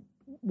you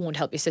won't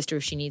help your sister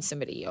if she needs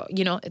somebody, or,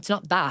 you know, it's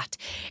not that.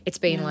 It's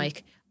being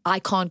like, I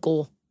can't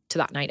go to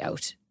that night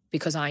out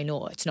because I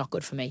know it's not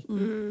good for me.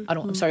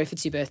 I'm sorry if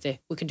it's your birthday.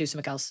 We can do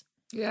something else.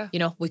 Yeah. You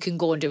know, we can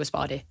go and do a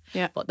spa day.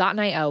 Yeah. But that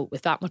night out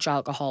with that much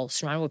alcohol,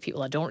 surrounded with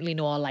people I don't really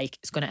know or like,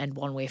 it's going to end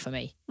one way for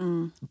me.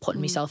 I'm putting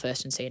myself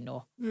first and saying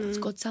no. It's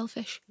good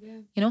selfish. Yeah.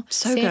 You know?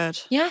 So good.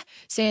 Yeah.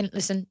 Saying,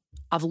 listen,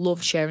 I've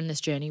loved sharing this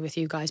journey with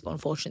you guys, but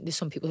unfortunately there's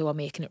some people who are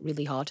making it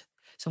really hard.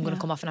 So I'm going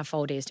to come off and have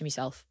 4 days to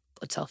myself.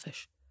 Good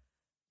selfish.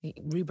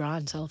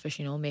 Rebrand selfish,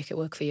 you know, make it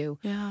work for you.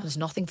 Yeah. There's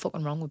nothing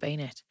fucking wrong with being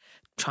it.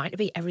 Trying to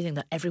be everything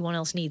that everyone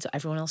else needs or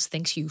everyone else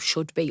thinks you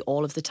should be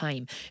all of the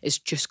time is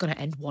just going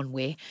to end one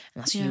way,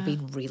 and that's you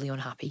being really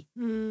unhappy.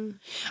 And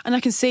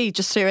I can see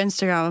just through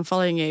Instagram and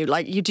following you,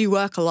 like, you do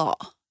work a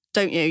lot,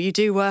 don't you? You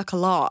do work a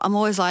lot. I'm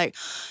always like,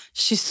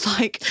 she's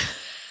like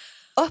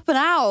up and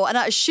out and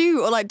at a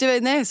shoot or like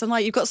doing this. I'm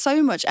like, you've got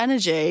so much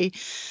energy.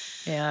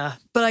 Yeah.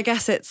 But I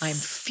guess it's... I'm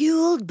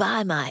fueled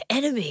by my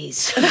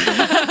enemies.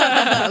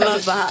 I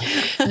love that.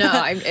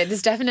 No,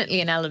 there's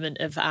definitely an element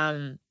of...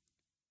 my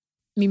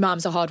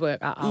mum's a hard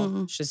worker.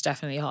 She's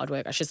definitely a hard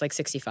worker. She's like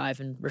 65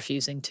 and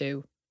refusing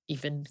to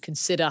even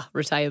consider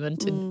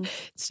retirement. And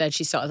instead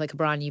she started like a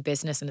brand new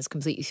business and is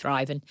completely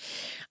thriving.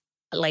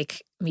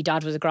 Like, my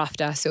dad was a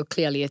grafter, so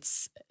clearly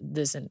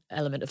there's an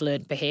element of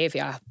learned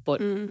behaviour.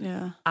 But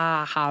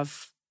I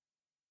have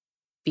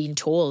been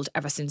told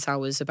ever since I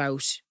was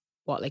about...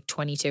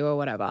 22 or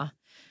whatever,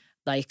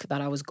 like,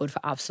 that I was good for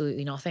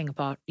absolutely nothing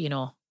apart, you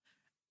know.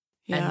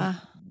 Yeah.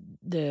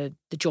 And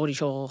the Geordie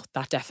Shore,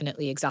 that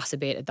definitely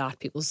exacerbated that,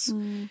 people's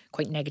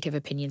quite negative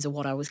opinions of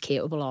what I was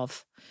capable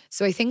of.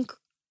 So I think,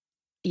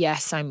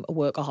 yes, I'm a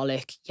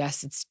workaholic.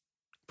 Yes, it's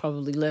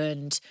probably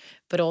learned,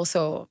 but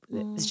also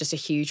it's just a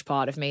huge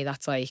part of me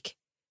that's like,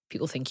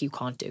 people think you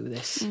can't do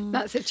this.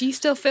 That's it. Do you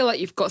still feel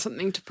like you've got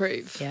something to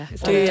prove? Yeah.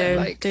 Do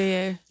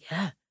you?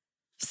 Yeah.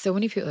 So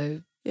many people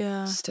who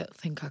still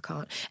think I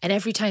can't. And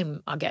every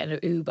time I get in an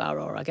Uber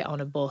or I get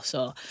on a bus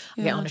or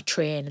I get on a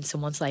train and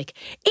someone's like,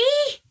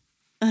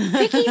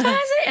 Vicky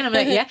Pattison, and I'm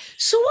like, yeah.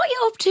 So what are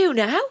you up to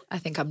now? I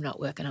think I'm not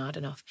working hard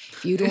enough.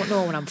 If you don't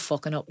know when I'm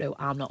fucking up to,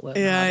 I'm not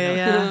working hard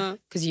enough.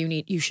 Because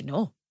you should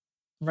know.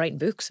 I'm writing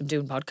books. I'm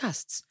doing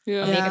podcasts.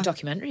 I'm making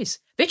documentaries.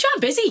 Bitch,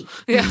 I'm busy.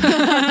 Yeah.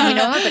 You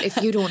know, but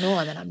if you don't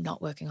know, then I'm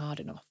not working hard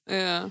enough.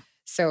 Yeah.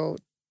 So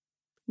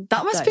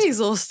That must be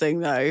exhausting,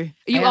 though.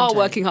 You are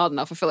working hard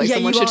enough. I feel like Yeah,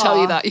 someone you should tell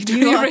you are. that.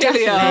 You are, really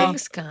definitely. are.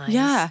 Thanks, guys.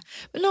 Yeah.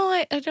 But no,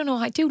 I don't know.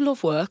 I do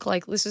love work.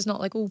 Like, this is not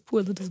like, oh,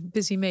 poor little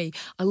busy me.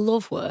 I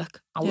love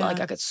work. I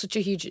get such a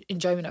huge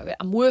enjoyment out of it.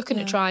 I'm working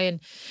to try and,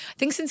 I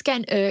think since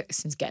getting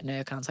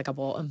Urkans, like I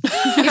bought him.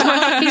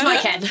 He's my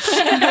Ken.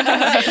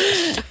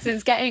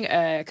 Since getting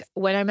Urk,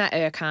 when I met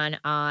Urkan,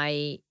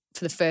 I,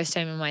 for the first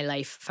time in my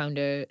life, found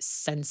a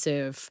sense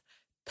of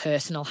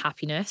personal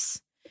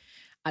happiness.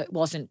 It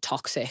wasn't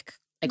toxic.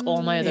 Like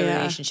all my other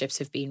relationships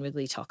have been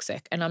really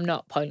toxic. And I'm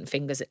not pointing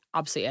fingers at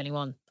absolutely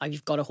anyone.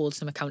 You've got to hold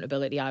some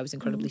accountability. I was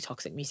incredibly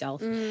toxic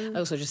myself. I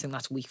also just think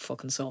that's weak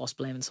fucking sauce,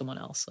 blaming someone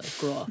else. Like,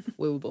 grow up.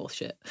 We were both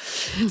shit.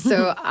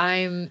 So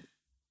I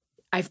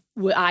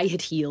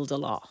had healed a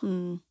lot.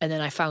 And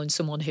then I found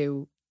someone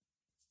who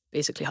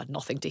basically had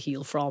nothing to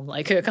heal from.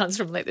 Like, her comes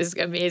from like this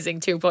amazing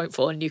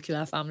 2.4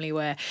 nuclear family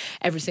where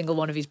every single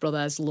one of his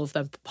brothers love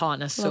their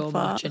partner so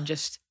much and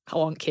just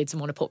want kids and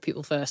want to put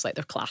people first, like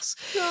they're class.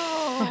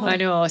 I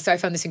know. So I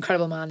found this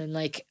incredible man, and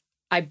like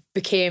I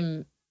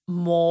became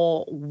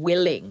more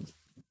willing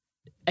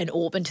and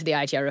open to the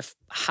idea of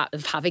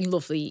having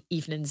lovely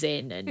evenings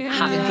in and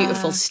having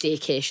beautiful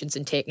staycations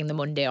and taking the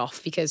Monday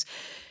off, because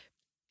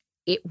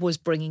it was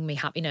bringing me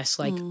happiness.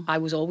 Like I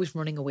was always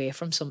running away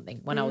from something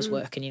when I was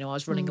working. You know, I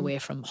was running away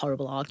from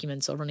horrible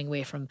arguments or running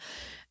away from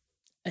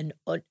an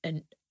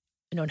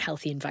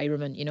unhealthy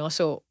environment. You know,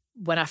 so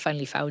when I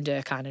finally found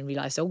Urkan and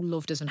realised, oh,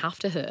 love doesn't have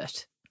to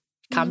hurt.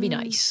 It can be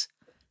nice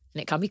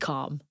and it can be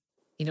calm.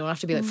 You don't have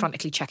to be like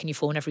frantically checking your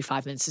phone every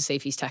 5 minutes to see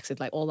if he's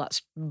texted. Like, all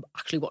that's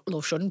actually what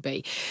love shouldn't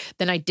be.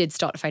 Then I did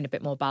start to find a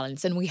bit more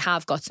balance, and we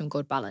have got some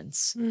good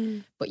balance.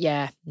 But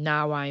yeah,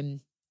 now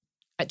I'm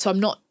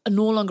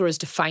no longer as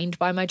defined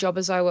by my job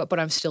as I were, but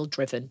I'm still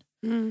driven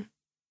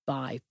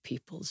by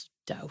people's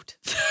doubt.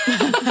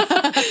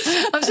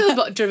 I'm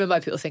still driven by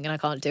people thinking I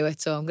can't do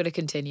it. So I'm going to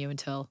continue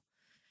until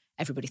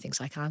everybody thinks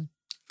I can.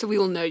 So we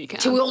all know you can.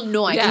 So we all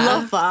know I I can.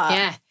 love that.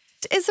 Yeah.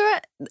 Is there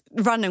a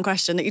random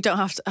question that you don't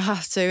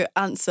have to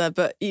answer,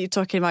 but you're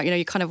talking about,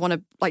 you kind of want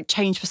to like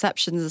change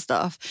perceptions and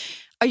stuff?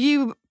 Are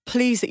you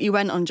pleased that you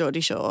went on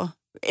Geordie Shore?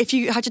 If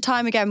you had your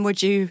time again,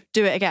 would you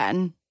do it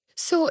again?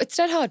 So it's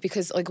dead hard,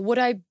 because like, would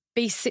I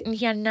be sitting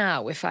here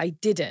now if I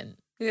didn't?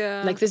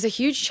 Yeah. Like, there's a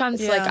huge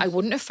chance like I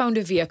wouldn't have found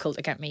a vehicle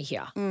to get me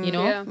here, you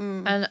know?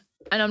 Yeah.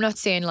 And I'm not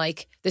saying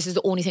like this is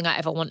the only thing I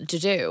ever wanted to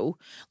do.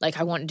 Like,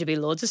 I wanted to be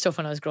loads of stuff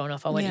when I was growing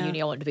up. I went to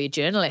uni, I wanted to be a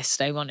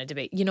journalist. I wanted to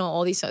be,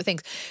 all these sort of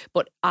things.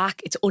 But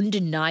it's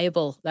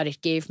undeniable that it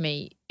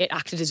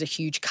acted as a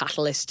huge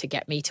catalyst to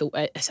get me to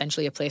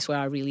essentially a place where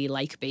I really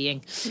like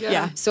being.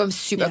 Yeah. So I'm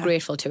super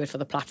grateful to it for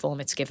the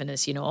platform it's given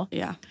us,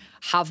 Yeah.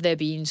 Have there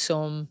been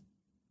some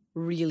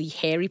really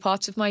hairy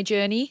parts of my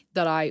journey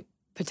that I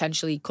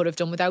potentially could have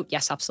done without?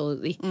 Yes,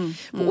 absolutely.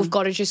 But we've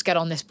got to just get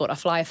on this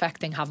butterfly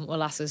effect thing, haven't we,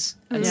 lasses?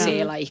 And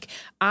say like,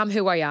 I'm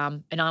who I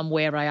am and I'm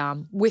where I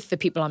am with the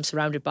people I'm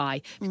surrounded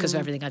by because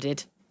of everything I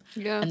did.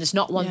 Yeah. And there's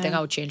not one thing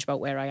I would change about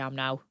where I am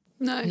now.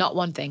 No. Not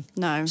one thing.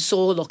 No.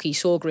 So lucky,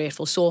 so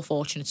grateful, so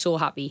fortunate, so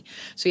happy.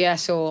 So yeah,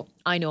 so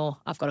I know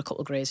I've got a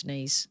couple of grazed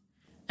knees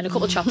and a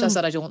couple of chapters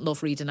that I don't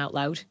love reading out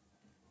loud.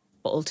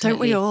 But ultimately, don't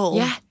we all?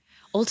 Yeah.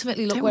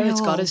 Ultimately, look where it's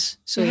got us.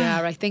 So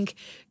yeah, I think,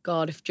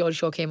 God, if Geordie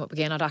Shore came up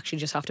again, I'd actually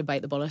just have to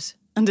bite the bullet.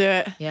 And do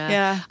it.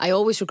 Yeah. I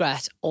always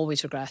regret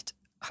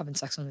having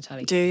sex on the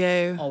telly. Do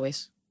you?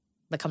 Always.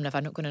 Like, I'm never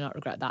not going to not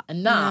regret that.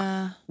 And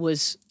that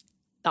was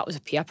a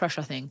peer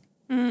pressure thing.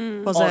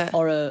 Was it?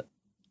 Or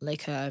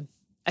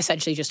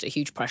essentially just a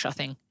huge pressure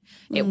thing.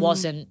 It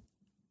wasn't.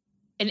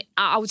 And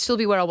I would still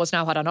be where I was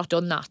now had I not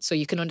done that. So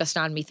you can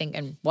understand me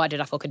thinking, why did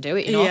I fucking do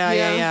it,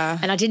 Yeah.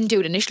 And I didn't do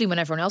it initially when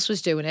everyone else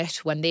was doing it,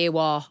 when they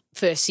were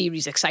first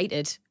series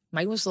excited.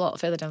 Mine was a lot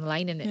further down the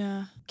line, and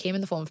it came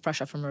in the form of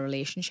pressure from a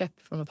relationship,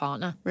 from a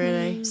partner.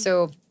 Really?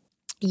 So,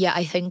 yeah,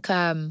 I think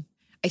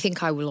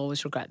I will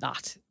always regret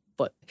that.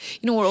 But,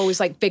 we're always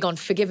like big on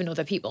forgiving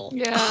other people.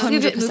 Yeah,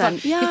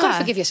 100%. You've got to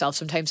forgive yourself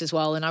sometimes as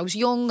well. And I was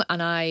young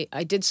and I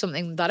did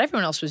something that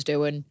everyone else was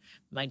doing.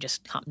 Mine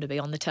just happened to be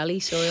on the telly,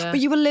 so yeah.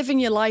 But you were living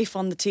your life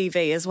on the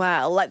TV as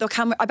well. Like the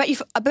camera, I bet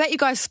you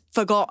guys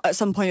forgot at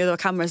some point there were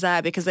cameras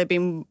there because they've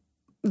been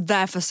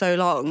there for so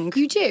long.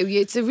 You do.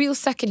 It's a real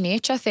second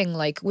nature thing.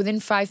 Like, within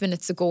 5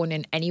 minutes of going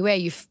in anywhere,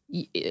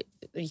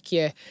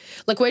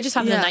 like, we're just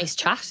having a nice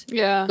chat.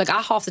 Yeah. Like,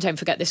 I half the time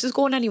forget this is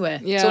going anywhere.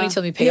 Yeah. It's only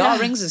till me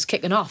PR rings is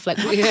kicking off. Like,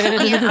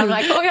 I'm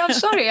like, oh yeah, I'm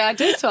sorry, I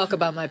did talk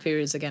about my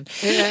periods again.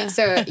 Yeah.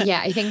 So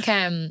yeah, I think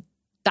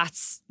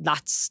that's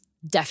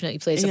definitely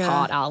plays a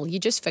part, Al. You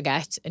just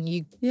forget and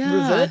you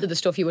revert to the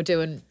stuff you were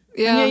doing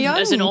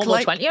as a normal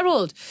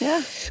 20-year-old.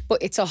 Yeah.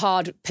 But it's a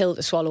hard pill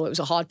to swallow. It was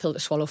a hard pill to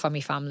swallow for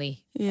my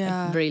family.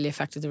 Yeah. It really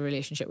affected the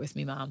relationship with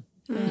my mum.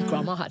 My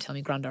grandma had to tell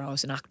me granddad I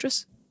was an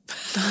actress.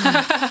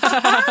 Oh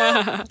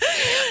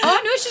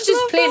no, she's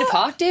just playing a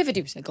part, David.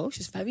 He was like, oh,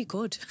 she's very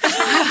good. She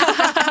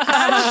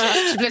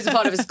plays the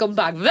part of a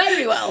scumbag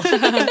very well.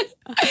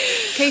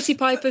 Katie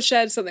Piper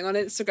shared something on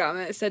Instagram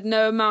and it said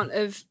no amount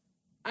of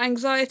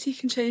anxiety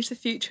can change the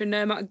future and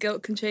no amount of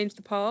guilt can change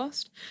the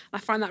past. I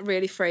find that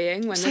really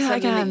freeing when Say there's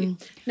that something again.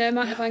 no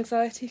amount of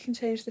anxiety can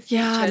change the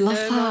future. Yeah, I love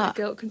no amount that. of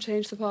guilt can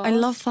change the past. I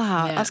love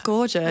that. Yeah. That's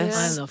gorgeous.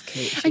 I love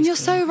Kate. And you're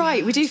so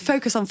right. We do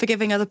focus on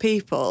forgiving other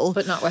people.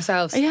 But not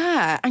ourselves.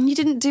 Yeah, and you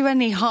didn't do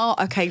any harm.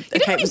 Okay, You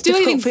it didn't was do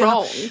difficult anything for you.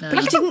 wrong. But Like, you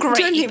it's not didn't do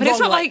great, anything but it's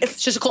wrong, not like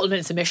It's just a couple of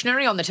minutes of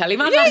missionary on the telly,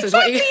 man. Yeah, That's just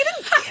what exactly. You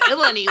didn't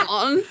kill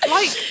anyone.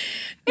 Like,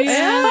 it's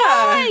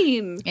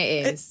fine.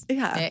 It is.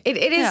 Yeah. It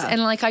is. Yeah.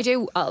 And like I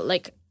do, I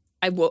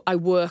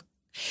work.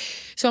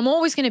 So I'm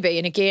always going to be,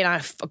 and again,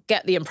 I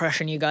get the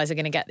impression you guys are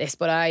going to get this,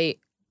 but I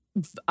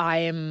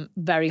am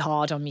very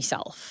hard on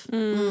myself.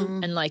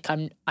 And like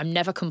I'm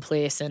never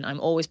complacent. I'm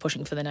always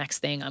pushing for the next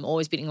thing. I'm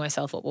always beating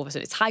myself up over it.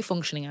 It's high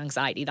functioning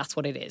anxiety. That's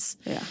what it is.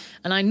 Yeah.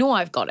 And I know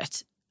I've got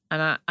it.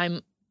 And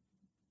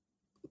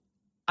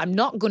I'm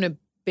not going to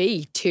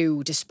be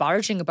too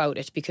disparaging about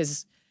it,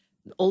 because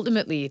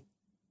ultimately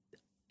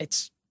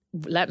it's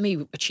let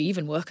me achieve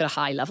and work at a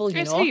high level, you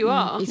It's know. who you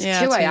are. It's Yeah,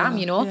 who it's I who you am, are.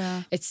 you know.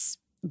 Yeah. It's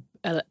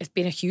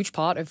been a huge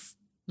part of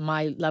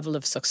my level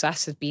of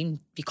success has been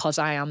because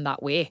I am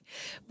that way.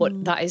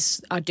 But that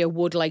is, I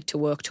would like to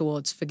work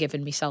towards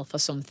forgiving myself for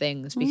some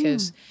things,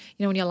 because,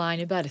 you know, when you're lying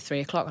in bed at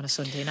 3:00 on a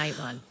Sunday night,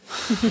 man,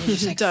 and you're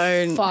just like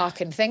Don't.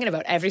 fucking thinking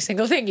about every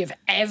single thing you've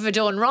ever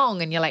done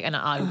wrong. And you're like, and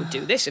I would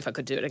do this if I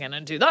could do it again,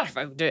 and do that if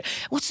I could do it.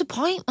 What's the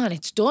point, man?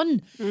 It's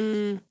done.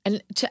 And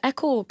to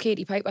echo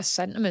Katie Piper's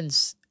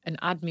sentiments and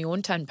add my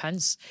own 10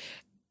 pence,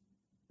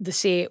 they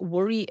say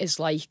worry is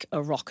like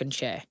a rocking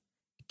chair.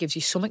 It gives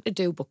you something to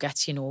do but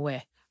gets you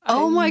nowhere.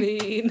 Oh my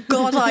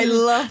God, I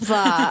love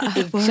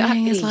that.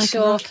 Worrying is Exactly. like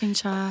So, a rocking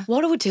chair.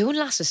 What are we doing,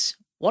 lasses?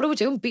 What are we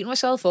doing? Beating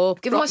myself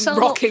up, giving myself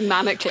Rocking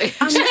manically.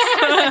 up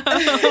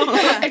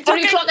at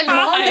 3:00 in the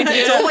morning.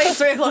 It's always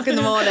 3:00 in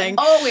the morning.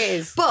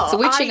 Always. But it's a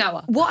witching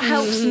hour. What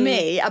helps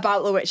me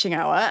about the witching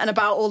hour and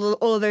about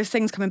all of those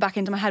things coming back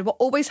into my head, what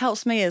always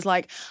helps me is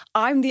like,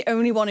 I'm the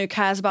only one who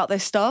cares about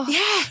this stuff.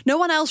 Yeah. No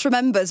one else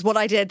remembers what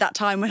I did that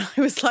time when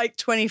I was like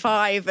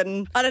 25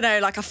 and I don't know,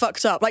 like I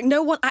fucked up. Like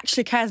no one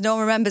actually cares. No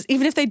one remembers.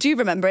 Even if they do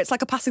remember, it's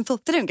like a passing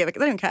thought. They don't give it.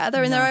 They don't care.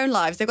 They're in their own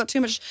lives. They've got too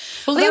much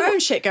their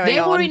own shit going on.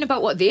 They're worrying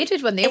about what they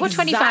did when they were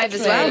 25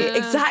 as well.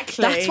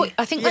 Exactly. That's what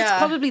I think. Yeah. That's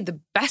probably the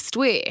best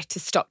way to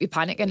stop you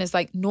panicking. Is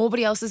like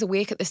nobody else is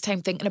awake at this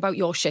time thinking about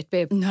your shit,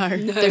 babe. No.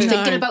 They're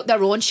thinking about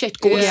their own shit.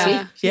 Go to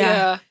sleep.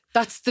 Yeah.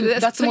 That's the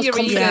most put your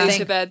comforting ego thing.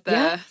 to bed there.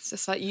 Yeah. It's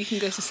just like you can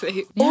go to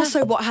sleep.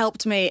 Also, what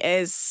helped me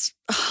is,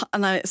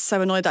 and I'm so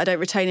annoyed that I don't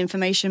retain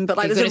information, but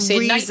like You're there's a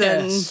gonna say night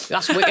reason. nurse.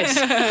 That's wicked.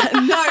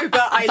 No,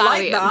 but I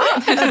like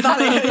Valiant. that.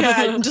 Valiant,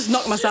 yeah, just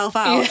knock myself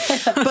out.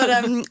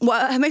 But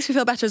what makes me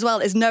feel better as well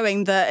is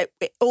knowing that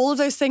all of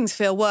those things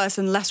feel worse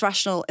and less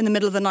rational in the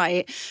middle of the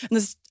night. And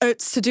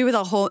it's to do with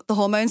the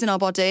hormones in our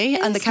body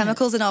and the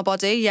chemicals in our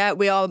body. Yeah,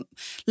 we are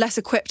less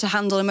equipped to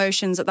handle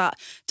emotions at that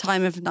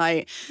time of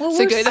night. Well,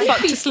 So go the fuck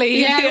to sleep.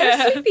 Yeah,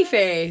 we're sleepy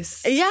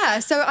face. Yeah,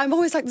 so I'm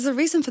always like, there's a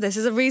reason for this.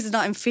 There's a reason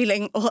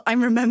that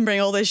I'm remembering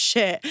all this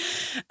shit.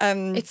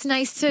 It's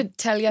nice to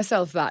tell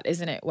yourself that,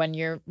 isn't it? When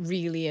you're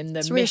really in the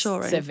midst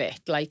reassuring. of it.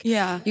 Like,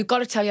 Yeah. you've got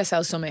to tell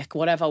yourself something,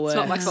 whatever works. It's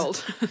not my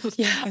fault.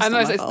 Yeah, I know,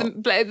 it's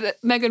not my fault.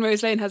 Megan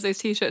Rose Lane has those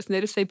t-shirts and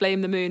they just say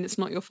blame the moon, it's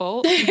not your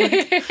fault.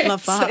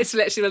 Love that. It's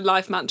literally a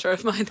life mantra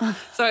of mine.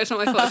 Sorry, it's not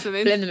my fault, it's the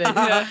moon. Blame the moon.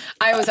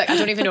 I always I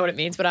don't even know what it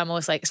means, but I'm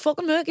always like, it's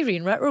fucking Mercury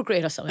in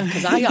retrograde or something,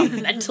 because I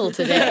am mental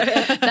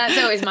today. That's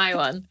always my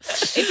one.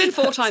 It's been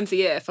 4 times a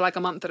year for like a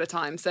month at a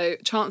time, so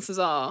chances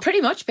are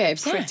Pretty much,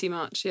 babes. Yeah. pretty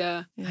much,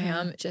 yeah. I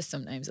am just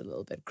sometimes a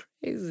little bit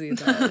crazy.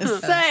 Though.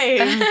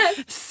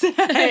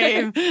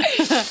 Same.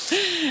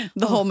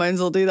 The hormones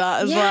will do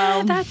that as Yeah,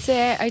 well. that's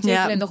it. I do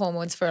Yeah. blame the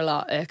hormones for a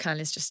lot. Kind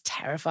is just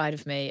terrified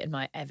of me and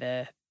my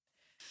ever.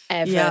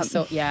 Yeah.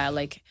 So yeah,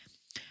 like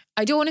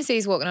I don't want to say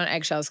he's walking on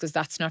eggshells because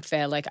that's not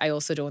fair. Like I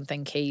also don't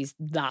think he's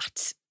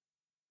that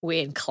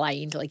way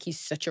inclined. Like he's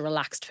such a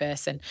relaxed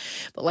person.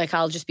 But like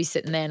I'll just be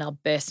sitting there and I'll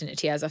burst into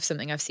tears of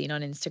something I've seen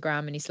on Instagram,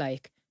 and he's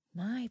like,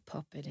 my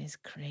puppet is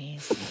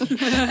crazy.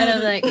 And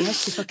I'm like,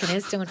 yes, she fucking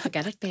is. Don't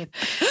forget it, babe.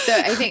 So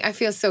I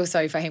feel so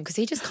sorry for him because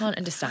he just can't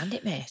understand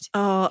it, mate.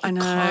 Oh, I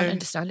know. Can't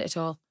understand it at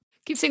all.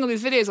 Keep seeing all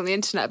these videos on the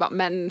internet about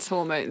men's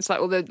hormones, like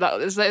all the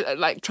there's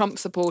like Trump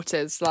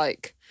supporters,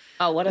 like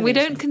Oh, what are we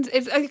they don't.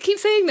 saying? I keep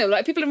saying them,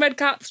 like people in red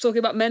caps talking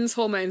about men's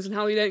hormones and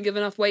how we don't give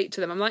enough weight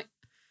to them. I'm like,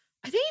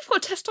 I think you've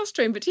got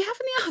testosterone, but do you have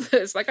any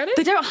others? Like I don't.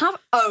 They don't have.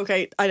 Oh,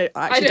 okay. I don't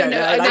know. I don't know.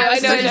 I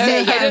Like, know.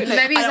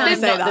 Maybe I don't wanna he's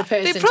say not that. the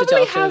person They to probably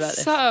talk to have about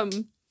this.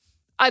 some.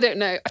 I don't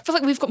know. I feel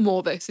like we've got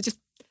more though, so just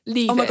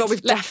leave it. Oh my God,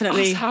 we've Let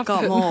definitely us have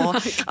got them. more.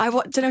 Like, I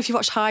don't know if you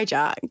watched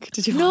Hijack.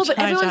 Did you No, watch but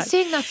Hijack? everyone's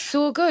saying that's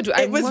so good.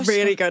 It was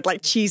really good,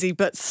 like cheesy,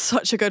 but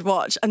such a good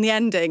watch. And the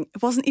ending,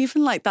 it wasn't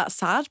even like that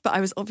sad, but I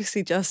was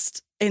obviously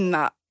just in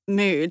that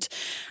mood.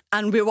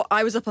 And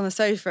I was up on the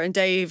sofa and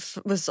Dave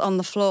was on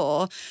the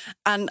floor,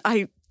 and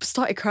I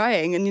started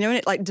crying, and when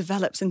it like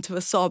develops into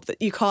a sob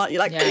that you can't, you're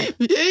like, Yeah.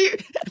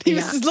 he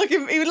was just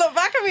looking, he would look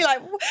back at me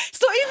like,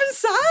 it's not even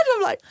sad.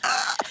 I'm like,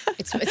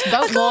 It's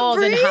about more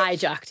than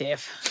hijack,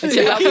 Dave. It's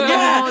about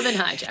more than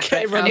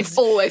hijack. It's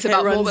always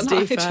about more than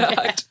runs deeper.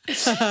 hijack.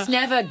 It's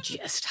never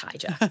just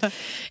hijack.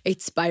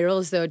 It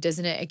spirals though,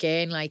 doesn't it?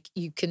 Again, like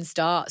you can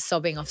start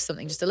sobbing off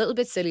something just a little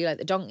bit silly, like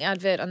the donkey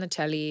advert on the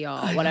telly or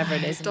whatever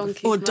it is.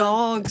 or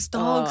dogs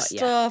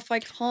stuff. I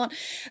can't.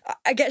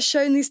 I get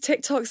shown these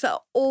TikToks that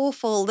are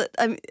awful. That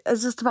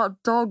it's just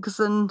about dogs,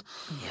 and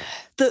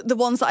the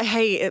ones that I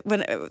hate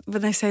when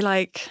they say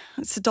like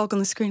it's a dog on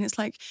the screen. It's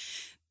like,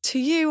 to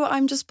you,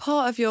 I'm just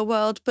part of your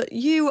world, but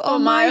you are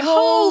my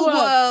whole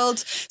world.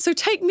 So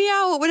take me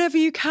out whenever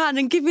you can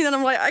and give me that.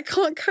 I'm like, I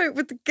can't cope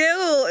with the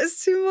guilt.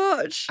 It's too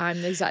much.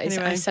 I'm exactly.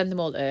 Anyway. I send them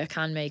all to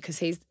Erkan, me, because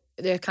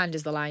Erkan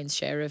does the lion's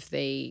share of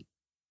the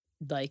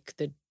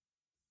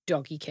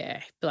doggy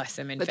care. Bless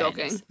him. In The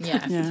fairness.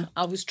 dogging. Yeah.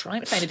 I was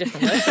trying to find a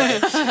different word for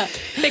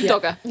it. Big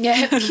dogger.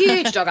 Yeah,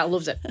 huge dog. I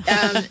loved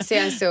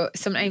it. So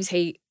sometimes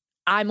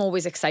I'm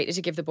always excited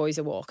to give the boys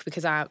a walk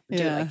because I do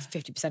it like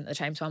 50% of the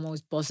time. So I'm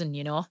always buzzing,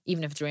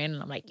 even if it's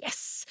raining, I'm like,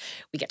 yes,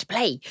 we get to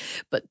play.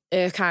 But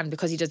Erkan,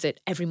 because he does it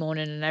every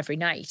morning and every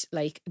night,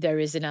 like there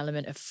is an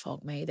element of,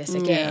 fuck me, this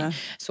again. Yeah.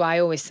 So I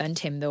always send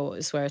him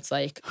those where it's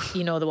like,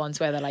 the ones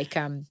where they're like,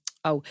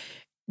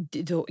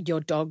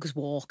 your dog's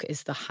walk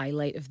is the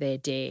highlight of their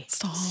day.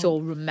 Stop. So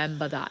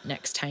remember that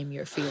next time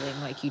you're feeling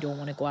like you don't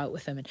want to go out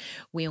with them. And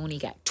we only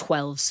get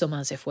 12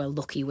 summers if we're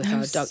lucky with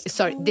our dog.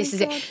 Sorry, this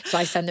is it. So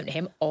I send them to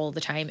him all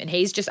the time. And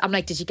he's just, I'm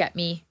like, did you get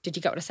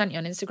what I sent you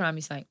on Instagram?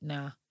 He's like,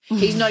 nah.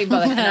 He's not even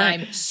bothered. And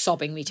I'm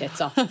sobbing me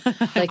tits off.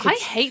 Like I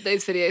hate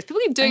those videos.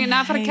 People keep doing it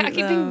now.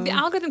 The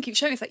algorithm keeps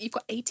showing it's like, you've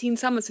got 18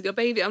 summers with your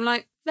baby. I'm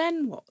like,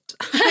 then what?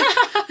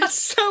 It's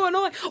so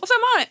annoying. Also,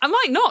 I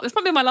might not. This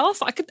might be my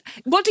last.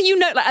 What do you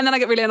know? Like, and then I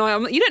get really annoyed.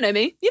 I'm like, you don't know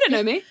me. You don't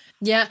know me.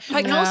 Yeah.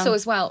 And also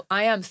as well,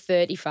 I am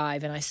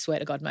 35 and I swear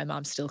to God, my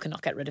mum still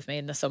cannot get rid of me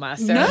in the summer.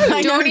 So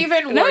don't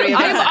even worry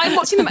about that. I'm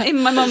watching them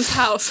in my mum's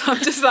house.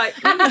 I'm just like,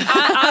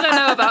 I don't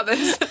know about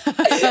this.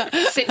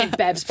 Sitting in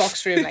Bev's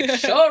box room like,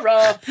 sure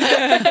up.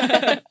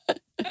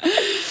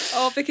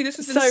 Oh, Vicky, this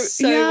has been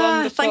so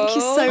wonderful. Thank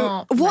you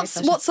so. Oh,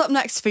 What's up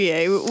next for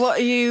you? What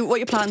are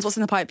your plans? What's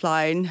in the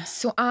pipeline?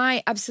 So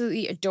I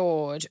absolutely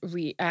adored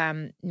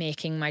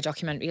making my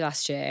documentary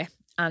last year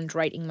and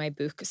writing my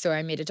book. So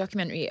I made a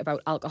documentary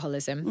about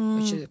alcoholism,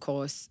 which is, of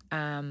course,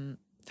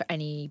 for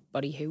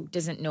anybody who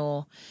doesn't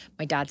know,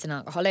 my dad's an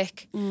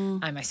alcoholic.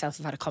 I myself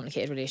have had a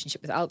complicated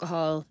relationship with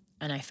alcohol.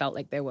 And I felt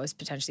like there was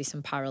potentially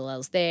some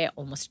parallels there,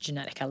 almost a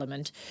genetic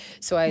element.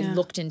 So I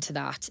looked into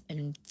that,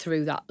 and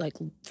through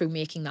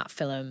making that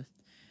film,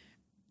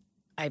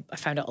 I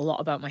found out a lot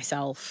about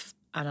myself,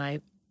 and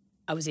I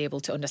was able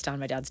to understand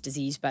my dad's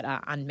disease better,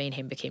 and me and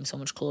him became so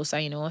much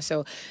closer,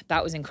 So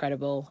that was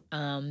incredible.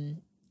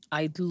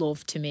 I'd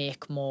love to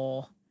make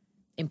more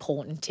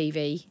important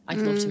TV. I'd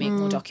love to make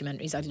more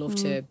documentaries. I'd love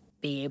to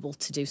be able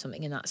to do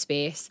something in that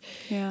space.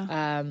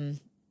 Yeah.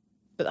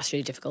 But that's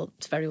really difficult.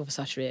 It's very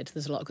oversaturated.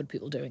 There's a lot of good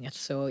people doing it.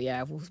 So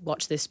yeah, we'll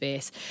watch this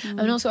space.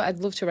 And also I'd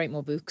love to write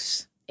more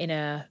books in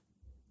a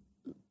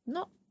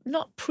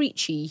not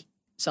preachy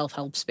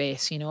self-help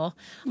space, A lot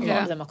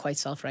of them are quite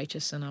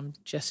self-righteous, and I'm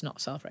just not a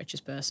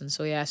self-righteous person.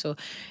 So yeah, so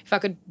if I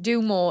could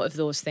do more of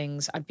those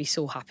things, I'd be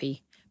so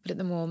happy. But at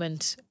the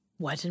moment,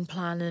 wedding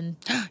planning,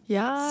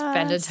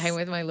 spending time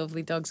with my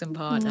lovely dogs and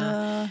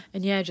partner,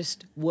 and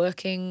just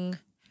working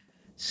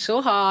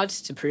so hard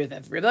to prove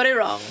everybody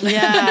wrong.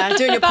 Yeah,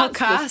 doing your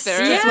podcast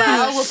as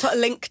well. We'll put a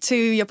link to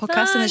your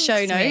podcast in the show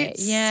notes. Mate.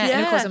 Yeah,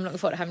 and of course I'm looking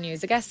forward to having you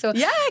as a guest. So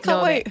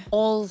can't wait.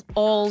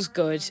 All's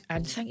good,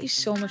 and thank you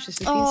so much. This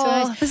has been so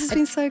nice. This has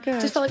been so good.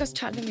 Just felt like I was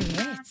chatting to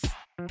my mates.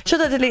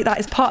 Should I Delete That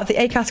is part of the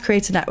Acast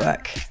Creator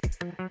Network.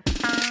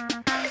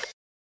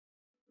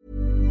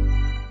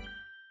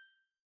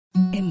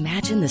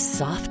 Imagine the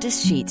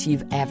softest sheets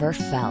you've ever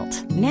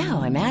felt.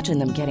 Now imagine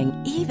them getting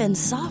even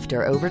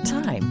softer over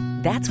time.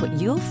 That's what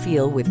you'll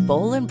feel with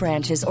Boll &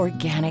 Branch's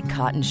organic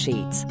cotton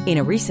sheets. In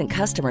a recent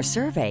customer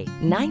survey,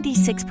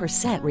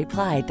 96%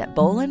 replied that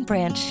Boll &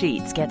 Branch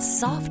sheets get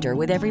softer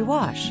with every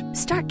wash.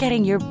 Start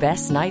getting your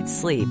best night's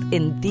sleep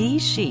in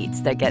these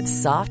sheets that get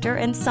softer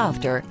and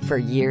softer for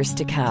years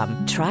to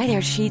come. Try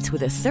their sheets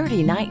with a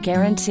 30-night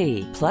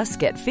guarantee. Plus,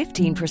 get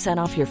 15%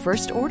 off your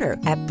first order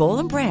at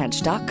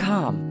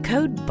bollandbranch.com.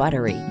 Code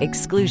BUTTERY.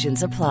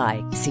 Exclusions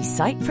apply. See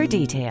site for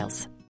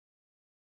details.